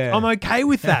 I'm okay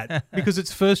with that because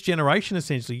it's first generation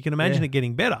essentially. You can imagine it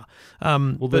getting better.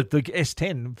 The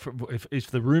S10, if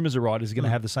the rumors are right, is going to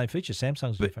have the same feature.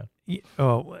 Samsung's new phone.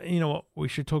 You know what? We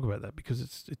should talk about that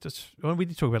because we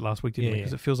did talk about it last week, didn't we?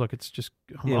 Because it feels like it's just.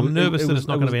 I'm nervous that it's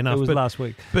not going to be enough. It was last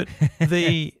week, but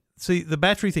the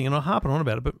battery thing, and I'm harping on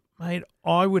about it. But mate,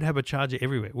 I would have a charger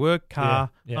everywhere, work, car,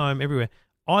 home, everywhere.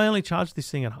 I only charge this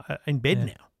thing in bed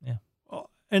now. Yeah.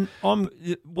 And I'm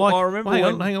like, I remember.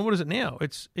 Hang on. What is it now?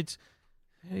 It's.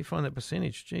 How do you find that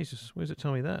percentage? Jesus, where's it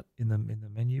tell me that? In the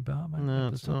menu bar, mate. No,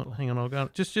 it's not. Hang on, I'll go.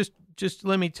 Just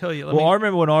let me tell you. I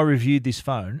remember when I reviewed this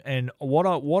phone, and what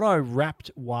I rapped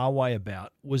Huawei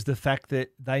about was the fact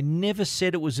that they never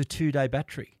said it was a 2-day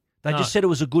battery. They just said it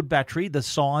was a good battery, the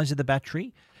size of the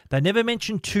battery. They never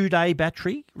mentioned 2-day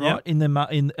battery, right? In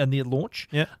the launch.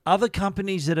 Yeah. Other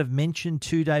companies that have mentioned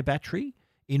 2-day battery.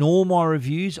 In all my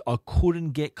reviews, I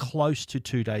couldn't get close to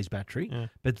 2 days battery. Yeah.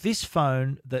 But this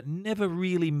phone that never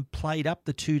really played up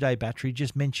the 2-day battery,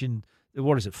 just mentioned,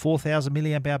 4,000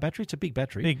 milliamp hour battery? It's a big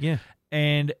battery. Big, yeah.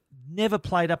 And never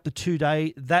played up the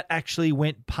 2-day. That actually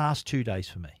went past 2 days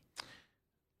for me.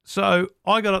 So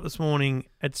I got up this morning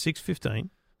at 6:15.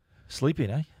 Sleeping,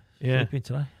 eh? Yeah. Sleeping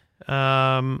today.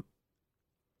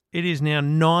 It is now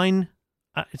 9.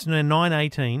 It's now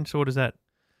 9:18. So what is that?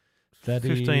 That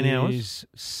 15 hours.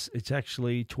 It's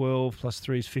actually 12 plus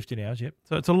 3 is 15 hours. Yep.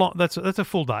 So it's a lot. That's a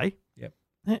full day. Yep.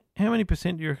 How many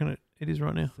percent do you reckon it is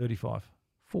right now? 35.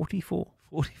 44.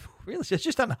 44. Really? So it's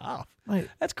just under half. Mate,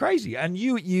 that's crazy. And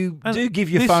you do give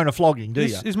your phone a flogging, do you?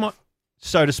 This is my,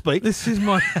 so to speak. This is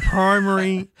my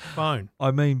primary phone.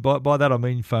 I mean, by that I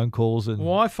mean phone calls and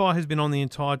Wi-Fi has been on the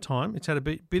entire time. It's had a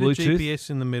bit of GPS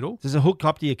in the middle. Does it hook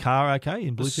up to your car? Okay,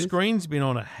 in Bluetooth. The screen's been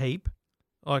on a heap.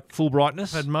 Like full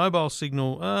brightness. Had mobile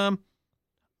signal. I'm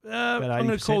going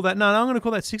to call that. No, I'm going to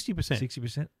call that 60%.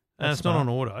 60%. It's not on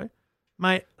auto,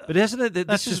 mate. But hasn't it?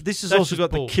 This has also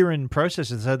got the Kirin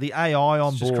processor. So the AI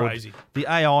on board. Crazy. The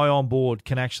AI on board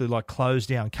can actually like close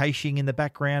down caching in the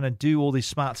background and do all this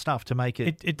smart stuff to make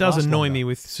it. It does annoy me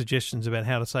with suggestions about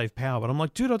how to save power, but I'm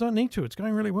like, dude, I don't need to. It's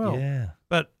going really well. Yeah.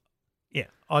 But yeah,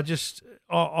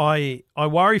 I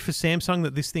worry for Samsung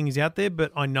that this thing is out there,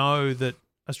 but I know that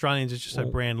Australians are just so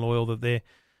brand loyal that they're.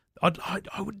 I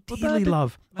would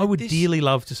dearly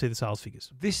love to see the sales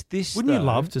figures. Wouldn't you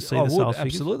love to see the sales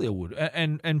figures? Absolutely, I would.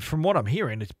 And from what I'm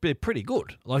hearing, it's pretty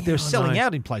good. Like they're selling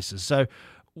out in places. So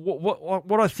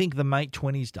what I think the Mate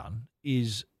 20's done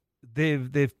is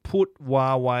they've put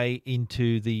Huawei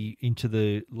into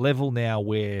the level now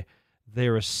where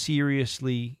they're a serious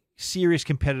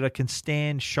competitor, can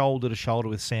stand shoulder to shoulder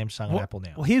with Samsung and Apple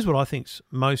now. Well, here's what I think's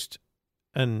most,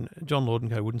 and John Lord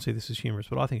 & Co wouldn't see this as humorous,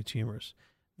 but I think it's humorous.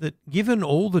 That given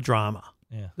all the drama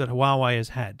that Huawei has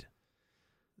had,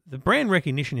 the brand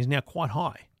recognition is now quite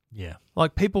high. Yeah.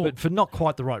 Like people... But for not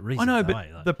quite the right reason. I know,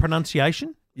 but the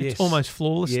pronunciation, it's almost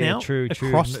flawless now. True.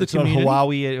 Across the it's community. Not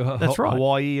Huawei, That's right.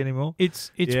 Hawaii anymore.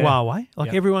 It's Huawei.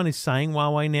 Like everyone is saying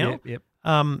Huawei now. Yep.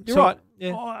 You're right.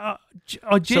 Yeah.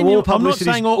 So all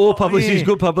publicity is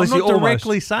good publicity. I'm not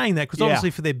directly saying that because obviously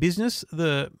for their business,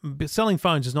 selling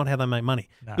phones is not how they make money.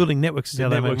 No. Building networks is how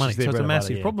they make money. So it's a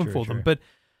massive problem for them. But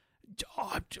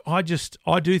I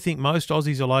do think most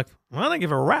Aussies are like, I don't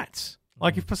give a rat's.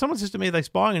 Like if someone says to me they're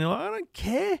spying and you're like, I don't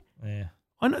care. Yeah.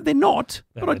 I know they're not,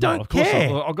 but I don't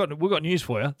care. We've got news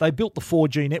for you. They built the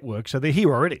 4G network, so they're here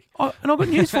already. And I've got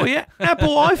news for you.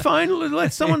 Apple iPhone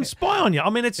lets someone spy on you. I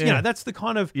mean, it's that's the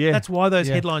kind of that's why those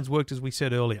headlines worked, as we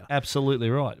said earlier. Absolutely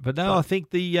right. But no, I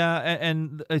think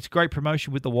and it's great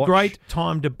promotion with the watch. Great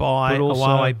time to buy a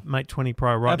Huawei Mate 20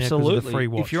 Pro right now because of the free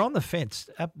watch. If you're on the fence,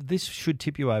 this should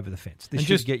tip you over the fence. This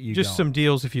should get you just going. Some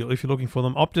deals if you're looking for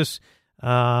them. Optus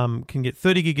can get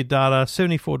 30 gig of data,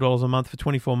 $74 a month for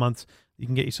 24 months. You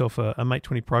can get yourself a Mate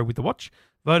 20 Pro with the watch.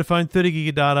 Vodafone, 30 gig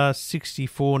of data,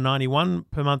 $64.91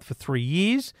 per month for 3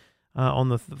 years on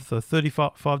the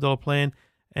 $35 plan.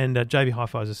 And JB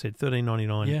Hi-Fi, as I said,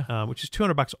 $13.99, which is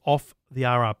 $200 off the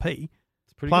RRP.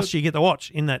 Plus, you get the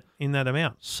watch in that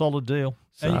amount. Solid deal.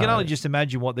 So, and you can only just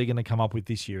imagine what they're going to come up with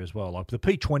this year as well. Like the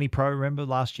P20 Pro, remember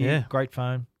last year? Great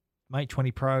phone. Mate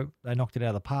 20 Pro, they knocked it out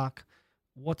of the park.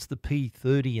 What's the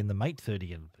P30 and the Mate 30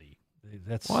 going to be?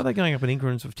 Why are they going up in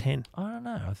increments of 10? I don't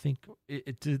know. I think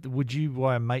would you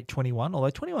buy a Mate 21? Although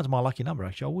 21 is my lucky number,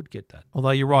 actually. I would get that. Although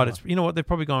you're right. It's you know what? They've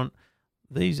probably gone,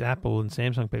 these Apple and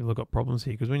Samsung people have got problems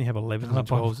here because when you have 11s and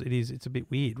 12s, it's a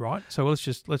bit weird, right? So let's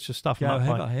just stuff them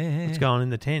up. Let's go on in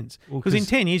the 10s. Because in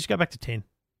 10 years, you go back to 10.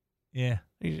 Yeah.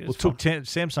 It took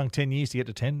Samsung 10 years to get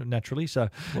to 10, naturally. So,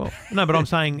 no, but I'm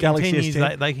saying in 10 years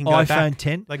they can go iPhone back.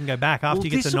 10. They can go back after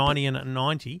you get to 90 and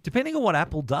 90. Depending on what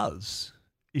Apple does,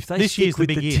 if they this stick with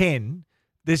the 10,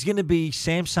 there's going to be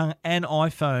Samsung and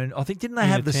iPhone. I think, didn't they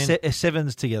have the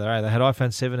 7s together? Right? They had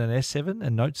iPhone 7 and S7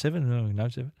 and Note 7. No,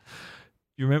 Note 7.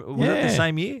 You remember? Was that the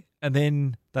same year? And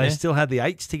then they still had the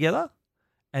 8s together.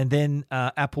 And then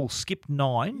Apple skipped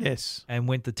 9 and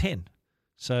went to 10.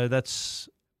 So that's...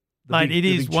 Mate, it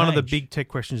is one of the big tech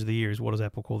questions of the year is what does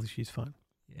Apple call this year's phone?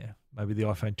 Yeah, maybe the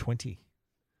iPhone 20.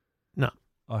 No.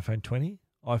 iPhone 20? It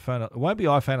won't be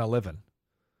iPhone 11.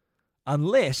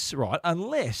 Unless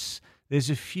there's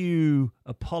a few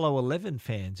Apollo 11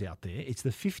 fans out there. It's the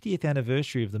 50th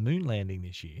anniversary of the moon landing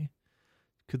this year.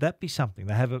 Could that be something?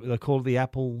 They call it the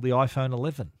iPhone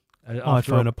 11.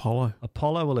 iPhone Apollo.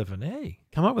 Apollo 11, hey.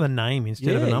 Come up with a name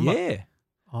instead of a number. Yeah.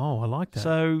 Oh, I like that.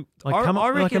 So I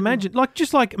reckon, imagine,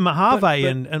 just like Mojave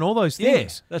and all those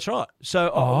things. Yeah, that's right.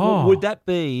 So would that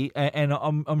be? And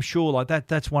I'm sure like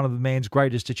that's one of the man's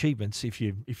greatest achievements. If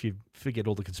you forget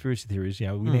all the conspiracy theories, we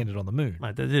landed on the moon.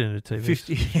 Mate, they did it in a TV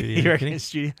 50 studio. You reckon in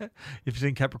studio? You've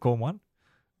seen Capricorn 1?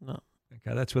 No.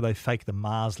 Okay, that's where they faked the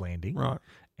Mars landing. Right.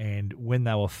 And when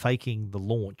they were faking the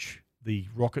launch, the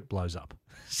rocket blows up.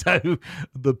 So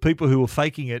the people who were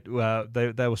faking it,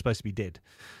 they were supposed to be dead.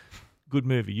 Good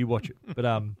movie. You watch it. But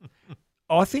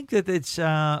I think that it's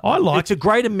it's a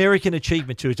great American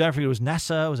achievement too. Don't forget it was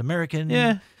NASA. It was American.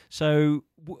 Yeah. So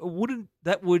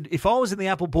if I was in the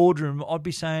Apple boardroom, I'd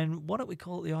be saying, why don't we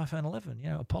call it the iPhone 11? You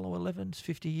know, Apollo 11's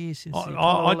 50 years since the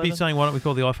Apollo 11. I'd be saying, why don't we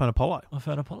call it the iPhone Apollo?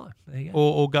 iPhone Apollo. There you go.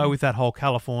 Or go with that whole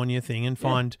California thing and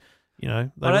find, I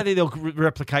don't think they'll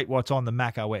replicate what's on the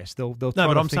Mac OS. They'll no,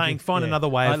 but I'm saying find another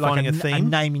way of finding a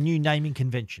theme. A new naming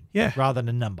convention. Yeah. Rather than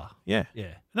a number. Yeah.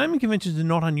 Yeah. Naming conventions are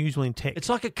not unusual in tech. It's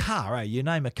like a car, eh? You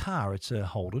name a car, it's a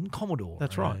Holden Commodore.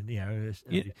 That's right.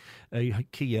 A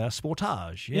Kia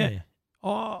Sportage. Yeah.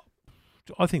 Oh,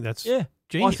 I think that's genius.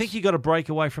 I think you got to break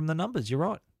away from the numbers. You're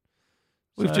right.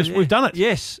 We've done it.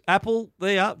 Yes, Apple,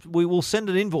 they are. We will send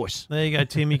an invoice. There you go,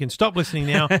 Tim. You can stop listening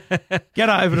now. Get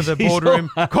over to the boardroom.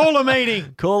 Call a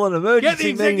meeting. Call an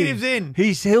emergency meeting. Get the executives in.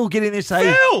 He'll get in there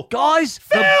saying, Phil! Guys,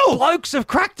 the blokes have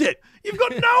cracked it. You've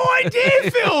got no idea,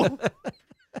 Phil.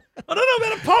 I don't know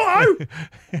about Apollo.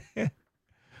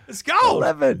 Let's go.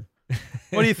 11.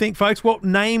 What do you think, folks? What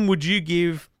name would you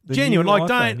give? Genuine, like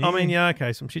iPhone,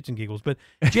 okay, some shits and giggles, but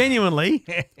genuinely,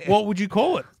 what would you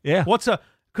call it? Yeah.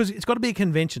 Because it's got to be a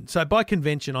convention. So by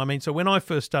convention, I mean, so when I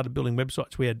first started building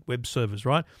websites, we had web servers,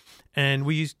 right? And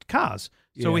we used cars.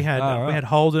 So we had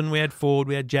Holden, we had Ford,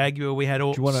 we had Jaguar, we had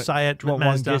all Seat, do you want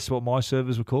one guess what my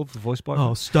servers were called for voice by?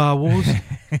 Oh, Star Wars.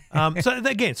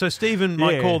 So Stephen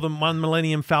might call them one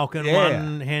Millennium Falcon,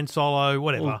 one Han Solo,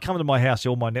 whatever. Well, come to my house,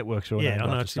 all my networks are all named I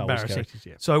know, after it's Star Wars embarrassing. characters.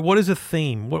 Yeah. So what is a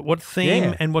theme? What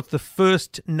theme and what's the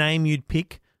first name you'd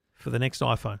pick for the next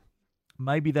iPhone?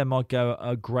 Maybe they might go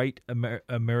a great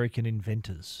American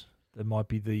inventors. There might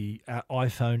be the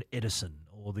iPhone Edison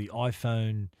or the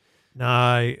iPhone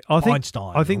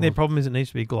Einstein. I think their problem is it needs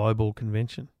to be a global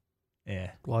convention.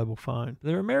 Yeah. Global phone.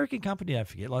 They're an American company, don't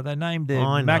forget. Like they named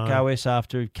their Mac OS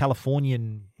after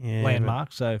Californian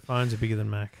landmark. So phones are bigger than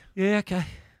Mac. Yeah, okay.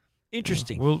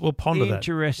 Interesting. We'll ponder that.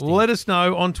 Interesting. Let us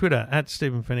know on Twitter at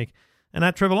Stephen Fennick and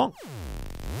at Trevor Long.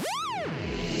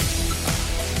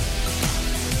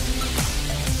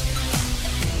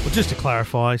 Well, just to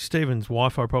clarify, Stephen's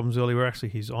Wi-Fi problems earlier were actually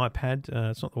his iPad.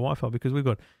 It's not the Wi-Fi because we've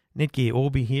got Netgear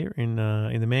Orbi here in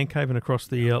the man cave and across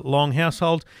the Long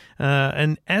household.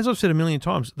 And as I've said a million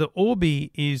times, the Orbi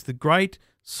is the great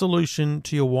solution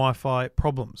to your Wi-Fi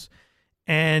problems.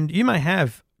 And you may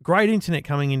have great internet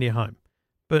coming into your home,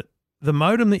 but the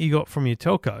modem that you got from your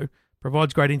telco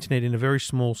provides great internet in a very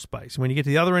small space. And when you get to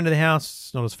the other end of the house,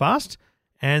 it's not as fast,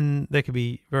 and there could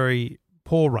be very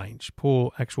poor range,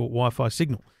 poor actual Wi-Fi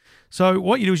signal. So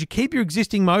what you do is you keep your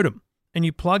existing modem and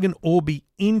you plug an Orbi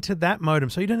into that modem.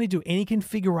 So you don't need to do any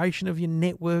configuration of your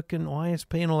network and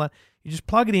ISP and all that. You just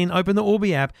plug it in, open the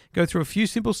Orbi app, go through a few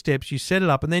simple steps, you set it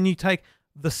up, and then you take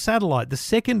the satellite, the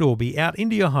second Orbi, out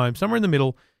into your home, somewhere in the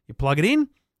middle, you plug it in,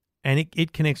 and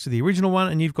it connects to the original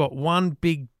one, and you've got one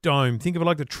big dome. Think of it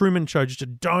like the Truman Show, just a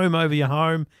dome over your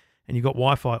home, and you've got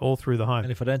Wi-Fi all through the home.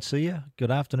 And if I don't see you,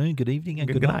 good afternoon, good evening, and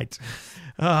good night.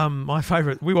 My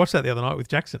favourite, we watched that the other night with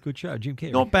Jackson. Good show, Jim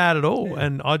Carrey. Not bad at all. Yeah.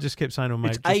 And I just kept saying to him,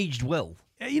 mate, it's aged well.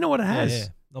 Yeah, you know what it has. Yeah,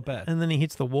 not bad. And then he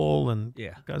hits the wall and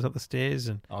goes up the stairs.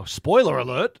 And spoiler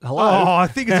alert. Hello. Oh, I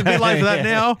think it's a bit late for that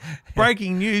now.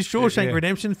 Breaking news, Shawshank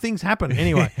Redemption, things happen.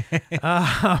 Anyway.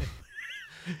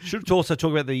 Should also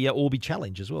talk about the Orbi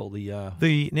Challenge as well. The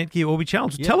Netgear Orbi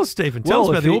Challenge. Yeah. Tell us, Stephen. Tell us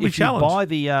about the Orbi Challenge.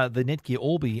 If you buy the Netgear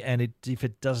Orbi and if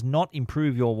it does not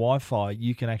improve your Wi-Fi,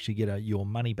 you can actually get your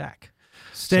money back.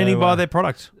 Standing by their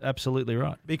product. Absolutely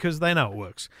right. Because they know it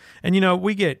works. And,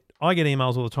 I get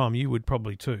emails all the time. You would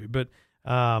probably too. But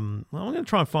I'm going to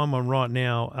try and find one right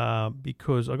now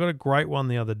because I got a great one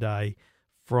the other day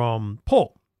from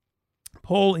Paul.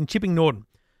 Paul in Chipping Norton.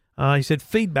 He said,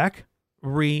 feedback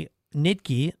Netgear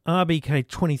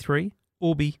RBK23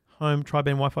 Orbi Home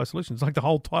Tri-Band Wi-Fi Solutions. It's like the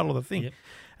whole title of the thing. Yep.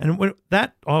 And when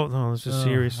that, this is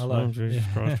serious. Hello. Oh, Jesus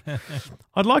Christ.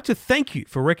 I'd like to thank you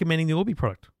for recommending the Orbi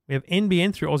product. We have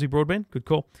NBN through Aussie Broadband. Good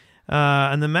call.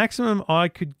 And the maximum I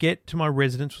could get to my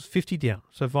residence was 50 down.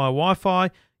 So via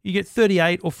Wi-Fi, you get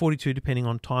 38 or 42 depending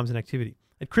on times and activity.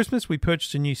 At Christmas, we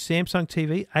purchased a new Samsung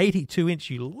TV, 82-inch.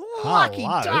 You lucky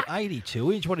duck.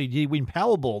 82-inch? What did you win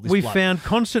Powerball? We found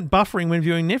constant buffering when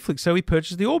viewing Netflix, so we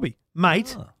purchased the Orbi.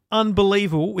 Mate,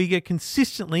 unbelievable. We get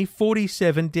consistently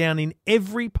 47 down in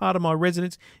every part of my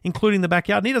residence, including the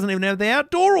backyard. And he doesn't even have the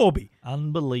outdoor Orbi.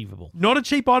 Unbelievable. Not a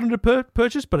cheap item to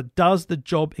purchase, but it does the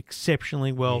job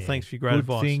exceptionally well. Yeah. Thanks for your great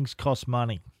advice. Good things cost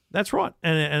money. That's right,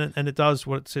 and it does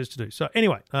what it says to do. So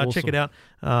anyway, awesome. Check it out,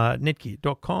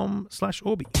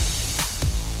 netgear.com/Orbi.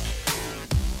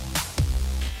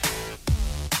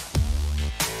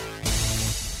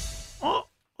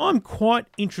 I'm quite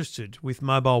interested with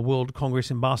Mobile World Congress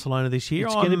in Barcelona this year.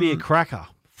 It's going to be a cracker.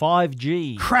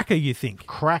 5G. Cracker, you think?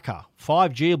 Cracker.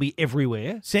 5G will be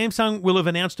everywhere. Samsung will have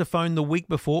announced a phone the week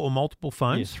before, or multiple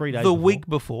phones. Yeah, 3 days the before. week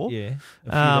before. Yeah,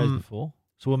 a few days before.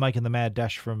 So we're making the mad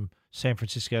dash from San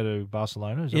Francisco to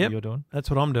Barcelona. Is that what you're doing? That's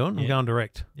what I'm doing. I'm going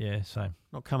direct. Yeah, same.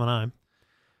 Not coming home.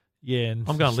 Yeah, and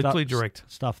I'm going literally direct.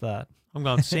 Stuff that. I'm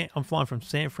going. I'm flying from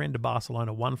San Fran to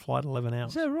Barcelona, one flight, 11 hours.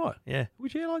 Is that right? Yeah.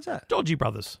 Which airline's that? Dodgy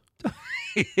Brothers.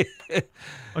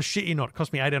 Oh shit, you not. It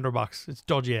cost me $800. It's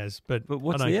dodgy as, but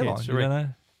what's I don't the care. airline? It's You don't know?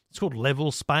 It's called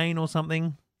Level Spain or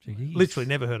something. Jeez. Literally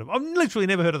never heard of them. I've literally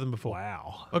never heard of them before.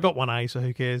 Wow. I got 1A, so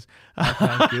who cares?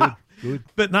 Okay, good.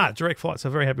 But no, direct flight, so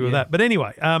very happy with that. But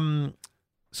anyway,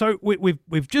 so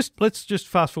we've just, let's just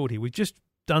fast forward here. We've just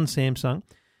done Samsung.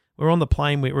 We're on the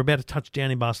plane. We're about to touch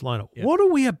down in Barcelona. Yep. What are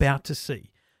we about to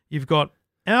see? You've got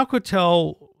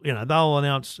Alcatel, they'll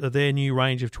announce their new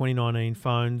range of 2019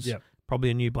 phones. Yep.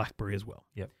 Probably a new BlackBerry as well.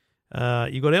 Yep.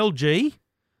 You've got LG.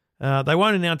 They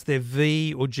won't announce their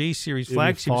V or G series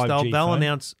flagships. They'll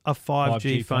announce a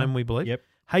 5G phone, we believe. Yep.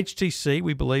 HTC,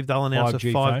 we believe they'll announce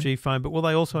 5G phone, but will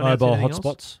they also announce mobile anything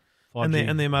hotspots? Else?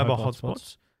 And their mobile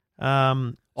hotspots.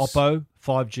 Oppo,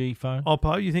 5G phone.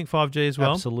 Oppo, you think 5G as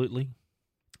well? Absolutely.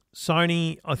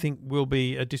 Sony, I think, will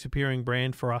be a disappearing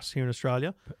brand for us here in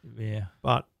Australia. Yeah.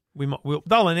 But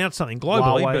they'll announce something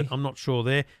globally, Huawei. but I'm not sure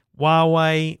there.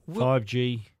 Huawei.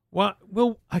 5G. Well,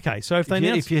 okay, so if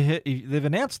they've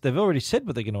announced, they've already said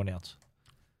what they're going to announce.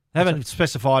 They haven't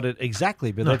specified it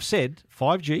exactly, but they've said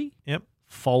 5G,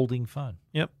 folding phone.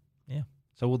 Yep. Yeah.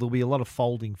 So there'll be a lot of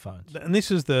folding phones. And this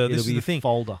is the thing.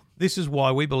 Folder. This is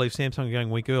why we believe Samsung are going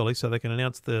a week early, so they can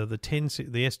announce the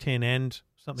S10 and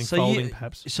something folding,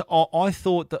 perhaps. So I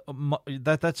thought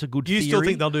that's a good theory. You still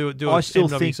think they'll do I still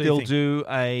think MWC they'll thing? do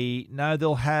a... No,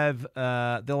 they'll have...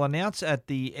 they'll announce at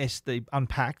the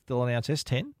Unpacked, they'll announce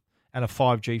S10 and a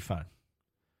 5G phone.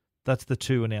 That's the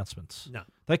two announcements. No.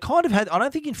 They kind of had... I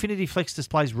don't think Infinity Flex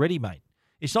Display's ready, mate.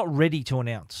 It's not ready to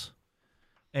announce.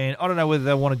 And I don't know whether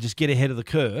they want to just get ahead of the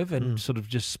curve and sort of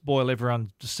just steal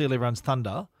everyone's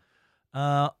thunder.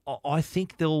 I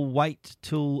think they'll wait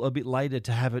till a bit later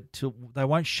to have it. They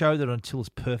won't show that until it's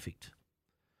perfect.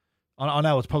 I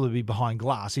know it's probably behind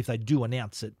glass if they do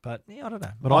announce it, but I don't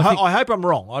know. But I hope I'm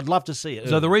wrong. I'd love to see it.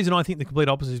 So the reason I think the complete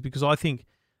opposite is because I think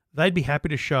they'd be happy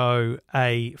to show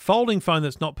a folding phone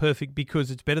that's not perfect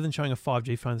because it's better than showing a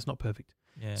 5G phone that's not perfect.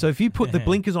 Yeah. So if you put the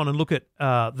blinkers on and look at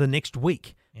the next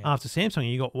week after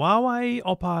Samsung, you got Huawei,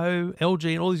 Oppo,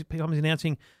 LG, and all these companies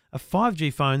announcing a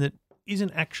 5G phone that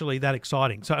isn't actually that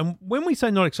exciting. So and when we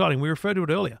say not exciting, we refer to it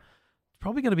earlier. It's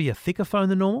probably going to be a thicker phone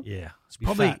than normal. Yeah, it's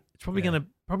probably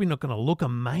not going to look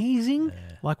amazing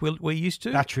like we're used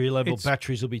to. Batteries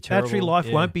will be terrible. Battery life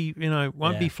won't be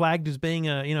be flagged as being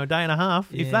a day and a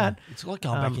half if that. It's like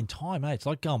going back in time, mate. It's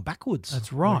like going backwards.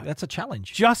 That's right. That's a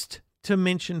challenge. Just to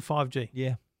mention 5G.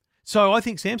 Yeah. So I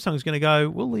think Samsung's going to go,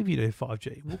 we'll leave you to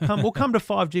 5G. We'll come to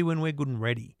 5G when we're good and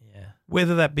ready. Yeah.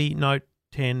 Whether that be Note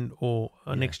 10 or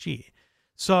next year.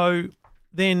 So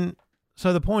the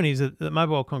point is that the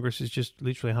Mobile Congress is just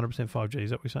literally 100% 5G. Is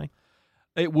that what we're saying?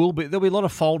 It will be. There'll be a lot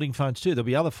of folding phones too. There'll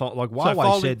be other like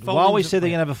Huawei said. Huawei said they're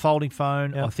going to have a folding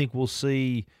phone. Yeah. I think we'll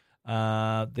see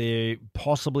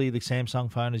possibly the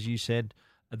Samsung phone, as you said.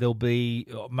 There'll be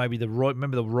maybe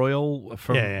remember the Royal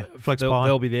from Flex Pi.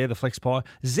 They'll be there. The Flex Pi.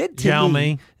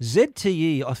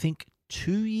 ZTE. I think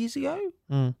 2 years ago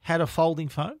had a folding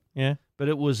phone. Yeah. But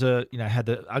it was had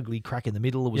the ugly crack in the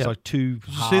middle. It was like two halves.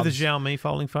 Did you see the Xiaomi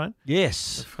folding phone?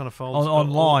 Yes. It kind of folds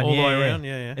online all the way around.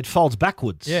 Yeah. It folds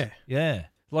backwards. Yeah. Yeah.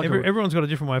 Like everyone's got a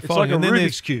different way of it's folding. Like a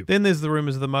Rubik's Cube. Then there's the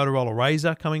rumours of the Motorola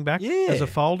Razr coming back as a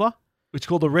folder. It's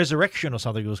called the Resurrection or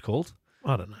something it was called.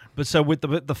 I don't know. But so with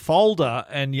the folder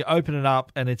and you open it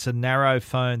up and it's a narrow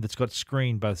phone that's got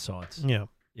screen both sides. Yeah.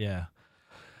 Yeah.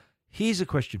 Here's a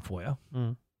question for you.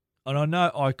 And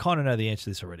I kind of know the answer to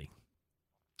this already.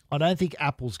 I don't think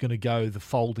Apple's going to go the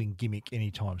folding gimmick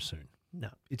anytime soon. No.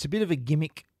 It's a bit of a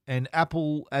gimmick, and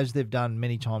Apple, as they've done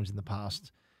many times in the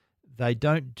past, they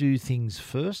don't do things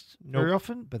first very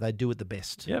often, but they do it the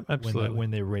best. Yeah, absolutely.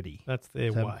 When they're ready. That's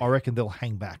their way. I reckon they'll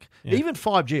hang back. Yeah. Even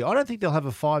 5G. I don't think they'll have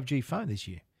a 5G phone this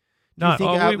year. Do No, you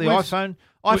think the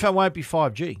iPhone won't be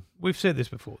 5G? We've said this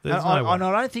before. There's and no way. I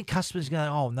don't think customers are going,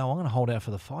 oh, no, I'm going to hold out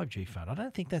for the 5G phone. I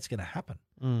don't think that's going to happen.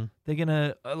 They're going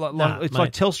to,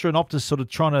 like Telstra and Optus sort of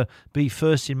trying to be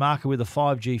first in market with a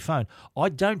 5G phone. I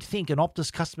don't think an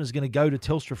Optus customer is going to go to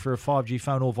Telstra for a 5G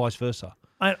phone or vice versa.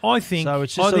 I think so.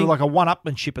 It's just like a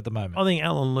one-upmanship at the moment. I think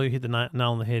Alan Liu hit the nail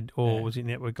on the head, or was it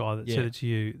Network Guy that said it to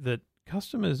you, that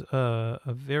customers are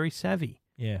very savvy.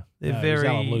 Yeah. They're no, very.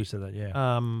 Alan Lou said that, yeah.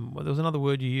 Well, there was another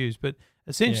word you used, but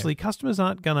essentially, customers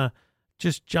aren't going to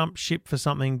just jump ship for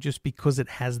something just because it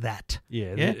has that.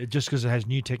 Yeah. Just because it has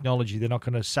new technology, they're not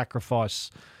going to sacrifice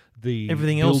the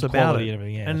everything build else about quality it. and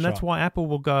everything. Yeah, and that's right. why Apple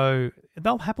will go.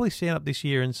 They'll happily stand up this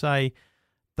year and say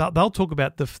they'll talk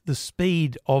about the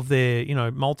speed of their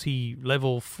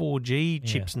multi-level 4G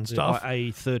chips and stuff,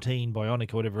 A13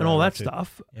 Bionic or whatever, and all that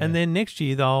stuff. Yeah. And then next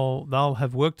year they'll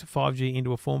have worked 5G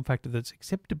into a form factor that's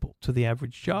acceptable to the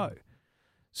average Joe.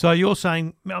 So you're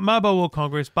saying Mobile World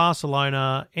Congress,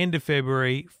 Barcelona, end of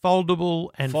February, foldable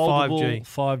and 5G.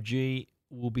 5G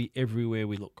will be everywhere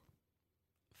we look.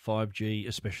 5G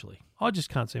especially. I just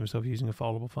can't see myself using a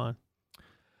foldable phone.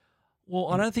 Well,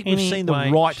 I don't think we've seen the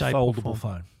right foldable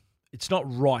phone. It's not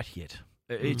right yet.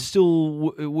 It's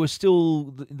still, we're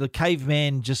still the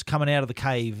caveman just coming out of the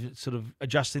cave, sort of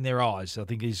adjusting their eyes. I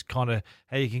think is kind of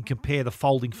how you can compare the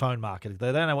folding phone market.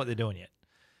 They don't know what they're doing yet.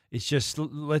 It's just,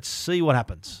 let's see what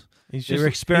happens. They're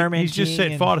experimenting. He's just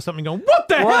set fire to something going, what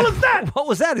the hell is that? What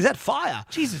was that? Is that fire?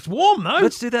 Jeez, it's warm, though.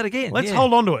 Let's do that again. Let's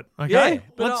hold on to it, okay? Yeah,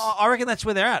 but I reckon that's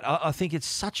where they're at. I think it's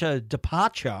such a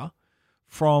departure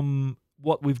from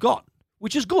what we've got,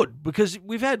 which is good because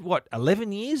we've had,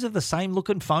 11 years of the same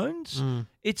looking phones?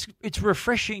 It's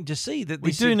refreshing to see that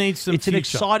we do need some It's future. An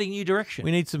exciting new direction.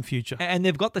 We need some future. And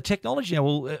they've got the technology now.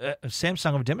 Well,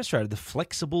 Samsung have demonstrated the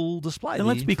flexible display. And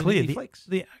let's be clear.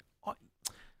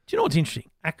 Do you know what's interesting,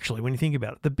 actually, when you think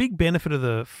about it? The big benefit of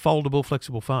the foldable,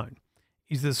 flexible phone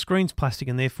is the screen's plastic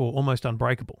and therefore almost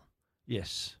unbreakable.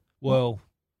 Yes. Well,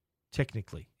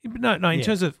 technically. No, in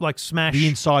terms of like smash. The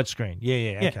inside screen.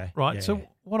 Yeah, okay. Right. Yeah, so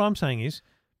what I'm saying is,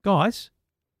 guys,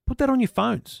 put that on your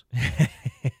phones.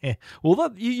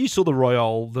 Well, you saw the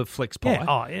Royale, the Flex Pi.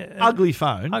 Yeah. Ugly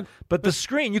phone, but the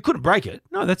screen, you couldn't break it.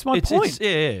 No, that's my point.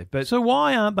 But so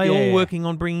why aren't they all working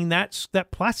on bringing that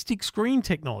plastic screen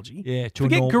technology? Yeah,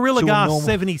 forget Gorilla Glass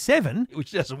 77,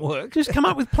 which doesn't work. Just come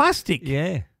up with plastic.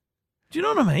 Yeah. Do you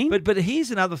know what I mean? But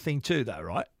here's another thing too, though,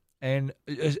 right? And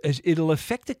it'll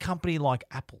affect a company like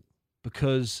Apple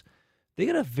because they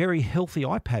got a very healthy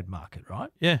iPad market, right?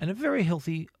 Yeah. And a very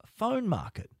healthy phone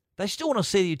market. They still want to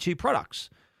sell you two products.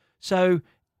 So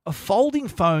a folding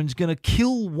phone's going to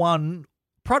kill one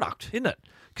product, isn't it?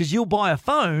 Because you'll buy a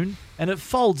phone and it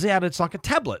folds out. It's like a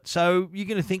tablet. So you're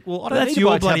going to think, well, I don't need to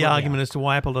buy a tablet. That's your bloody argument as to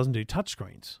why Apple doesn't do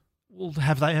touchscreens. Well,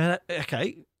 have they?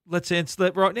 Okay, let's answer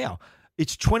that right now.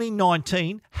 It's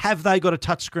 2019. Have they got a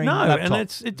touchscreen laptop?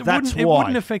 And it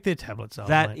wouldn't affect their tablets.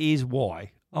 That is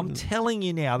why. I'm telling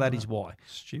you now, that is why.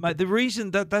 Stupid. Mate, the reason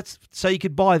that's so you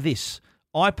could buy this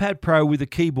iPad Pro with a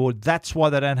keyboard, that's why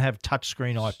they don't have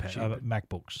touchscreen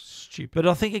MacBooks. Stupid. But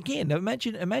I think, again,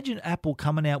 imagine Apple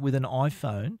coming out with an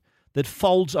iPhone that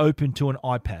folds open to an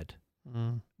iPad.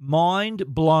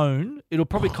 Mind blown. It'll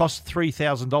probably cost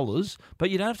 $3,000, but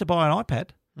you don't have to buy an iPad.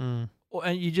 And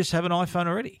you just have an iPhone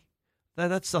already.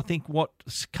 That's, I think, what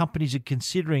companies are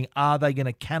considering. Are they going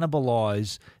to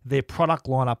cannibalize their product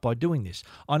lineup by doing this?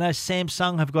 I know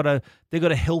Samsung they've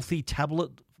got a healthy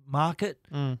tablet market,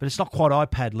 but it's not quite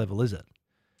iPad level, is it?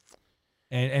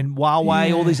 And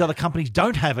Huawei, all these other companies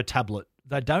don't have a tablet.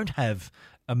 They don't have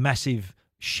a massive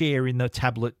share in the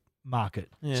tablet market.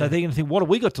 Yeah. So they're going to think, what have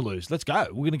we got to lose? Let's go.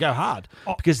 We're going to go hard.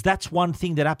 Because that's one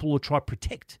thing that Apple will try to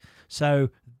protect. So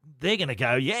they're going to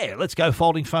go, let's go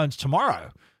folding phones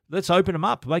tomorrow. Let's open them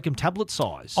up, make them tablet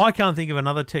size. I can't think of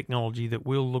another technology that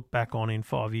we'll look back on in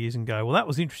 5 years and go, well, that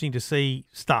was interesting to see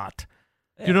start.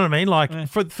 Do you know what I mean? Like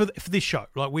for this show,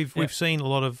 like we've seen a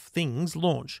lot of things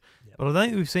launch, but I don't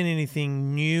think we've seen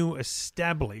anything new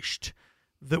established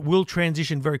that will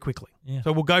transition very quickly. Yeah.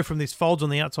 So we'll go from this folds on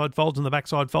the outside, folds on the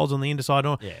backside, folds on the inside,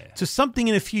 to something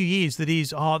in a few years that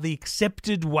is the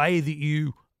accepted way that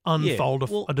you unfold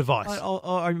a device.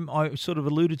 I sort of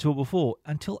alluded to it before.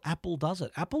 Until Apple does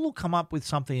it, Apple will come up with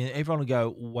something and everyone will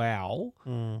go, wow,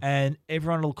 and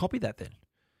everyone will copy that then.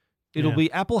 It'll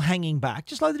be Apple hanging back,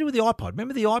 just like they did with the iPod.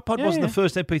 Remember the iPod wasn't the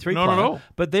first MP3 player? Not at all.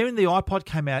 But then the iPod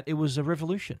came out, it was a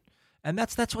revolution. And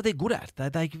that's what they're good at.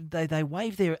 They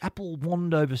wave their Apple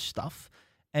wand over stuff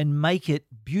and make it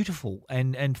beautiful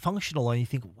and functional. And you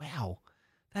think, wow,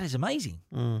 that is amazing.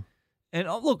 And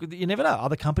look, you never know.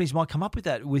 Other companies might come up with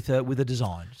that with a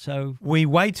design. So we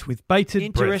wait with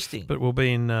bated breath. But we'll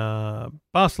be in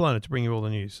Barcelona to bring you all the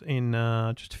news in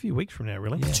just a few weeks from now,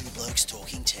 really. Yeah. Two Blokes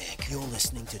Talking Tech. You're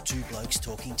listening to Two Blokes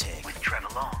Talking Tech with Trevor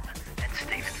Long and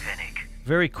Stephen Fennick.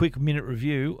 Very quick minute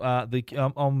review.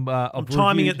 I'm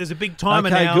timing it. There's a big timer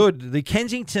now. Okay, good. The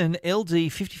Kensington LD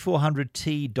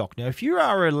 5400T dock. Now, if you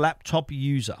are a laptop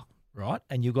user, right,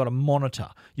 and you've got a monitor,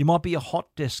 you might be a hot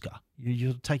desker.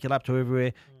 You'll take your laptop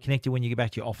everywhere, connect it when you get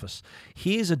back to your office.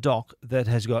 Here's a dock that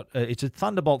has got, it's a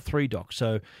Thunderbolt 3 dock,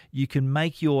 so you can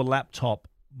make your laptop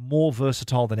more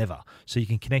versatile than ever. So you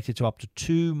can connect it to up to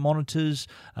 2 monitors,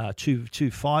 two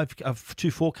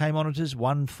 4K monitors,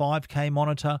 1 5K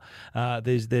monitor.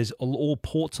 There's all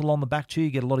ports along the back too. You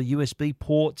get a lot of USB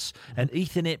ports, an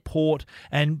Ethernet port,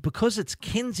 and because it's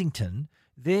Kensington,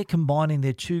 they're combining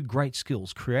their 2 great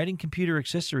skills, creating computer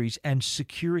accessories and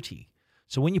security.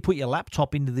 So when you put your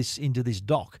laptop into this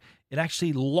dock, it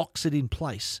actually locks it in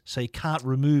place, so you can't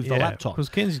remove the laptop. Because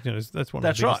Kensington that's one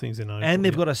of the biggest things they know. And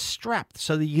they've got a strap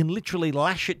so that you can literally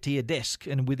lash it to your desk,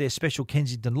 and with their special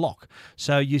Kensington lock.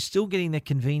 So you're still getting the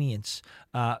convenience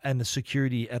and the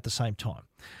security at the same time.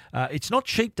 It's not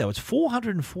cheap though; it's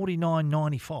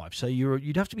 $449.95. So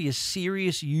you'd have to be a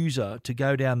serious user to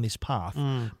go down this path.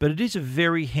 But it is a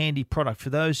very handy product for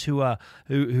those who are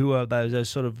those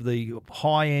sort of the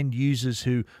high end users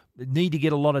who need to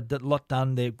get a lot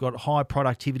done. They've got high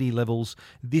productivity levels.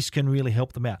 This can really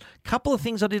help them out. Couple of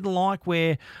things I didn't like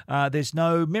where there's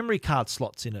no memory card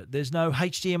slots in it. There's no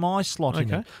HDMI slot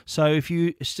in it. So if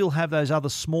you still have those other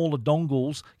smaller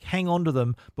dongles, hang on to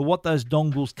them. But what those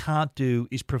dongles can't do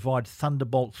is provide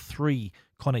Thunderbolt 3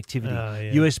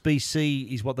 connectivity. USB-C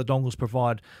is what the dongles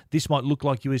provide. This might look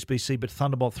like USB-C, but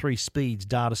Thunderbolt 3 speeds,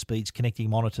 data speeds, connecting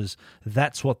monitors,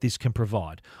 that's what this can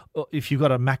provide. If you've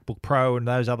got a MacBook Pro and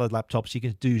those other laptops, you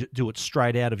can do it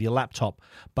straight out of your laptop,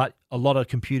 but a lot of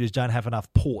computers don't have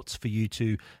enough ports for you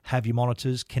to have your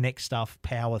monitors, connect stuff,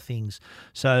 power things.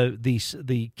 So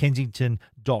the Kensington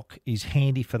dock is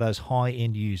handy for those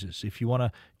high-end users. If you want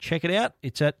to check it out,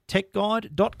 it's at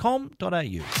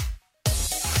techguide.com.au.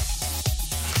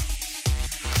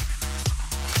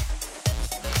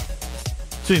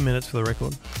 2 minutes for the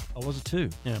record. Oh, was it 2?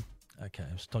 Yeah. Okay,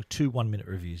 it was like 2 1-minute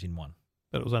reviews in one.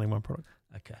 But it was only one product.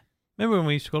 Okay. Remember when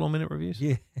we used to call 1-minute reviews?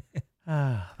 Yeah.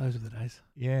 Those are the days.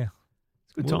 Yeah.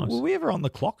 It's good times. Were we ever on the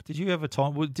clock? Did you have a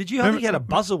time? Did you? I think you had a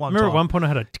buzzer one remember time. At one point I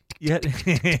had a...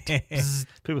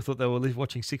 People thought they were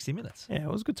watching 60 Minutes. Yeah,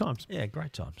 it was good times. Yeah,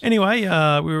 great times. Anyway,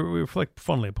 we reflect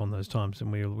fondly upon those times,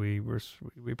 and we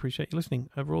appreciate you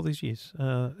listening over all these years.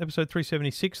 Episode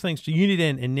 376, thanks to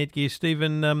Uniden and Netgear.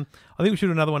 Stephen, I think we should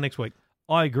do another one next week.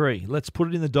 I agree. Let's put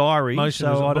it in the diary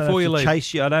so I don't have to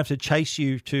chase you. I don't have to chase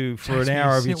you for an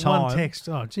hour of your time. One text.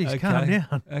 Oh, geez, calm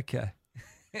down. Okay.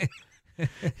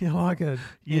 You're like a...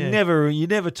 You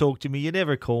never talk to me. You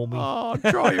never call me. Oh,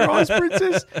 dry your eyes,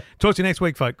 princess. Talk to you next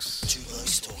week, folks. Two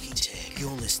Blokes Talking Tech. You're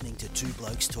listening to Two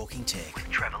Blokes Talking Tech with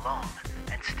Trevor Long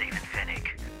and Stephen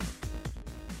Fennick.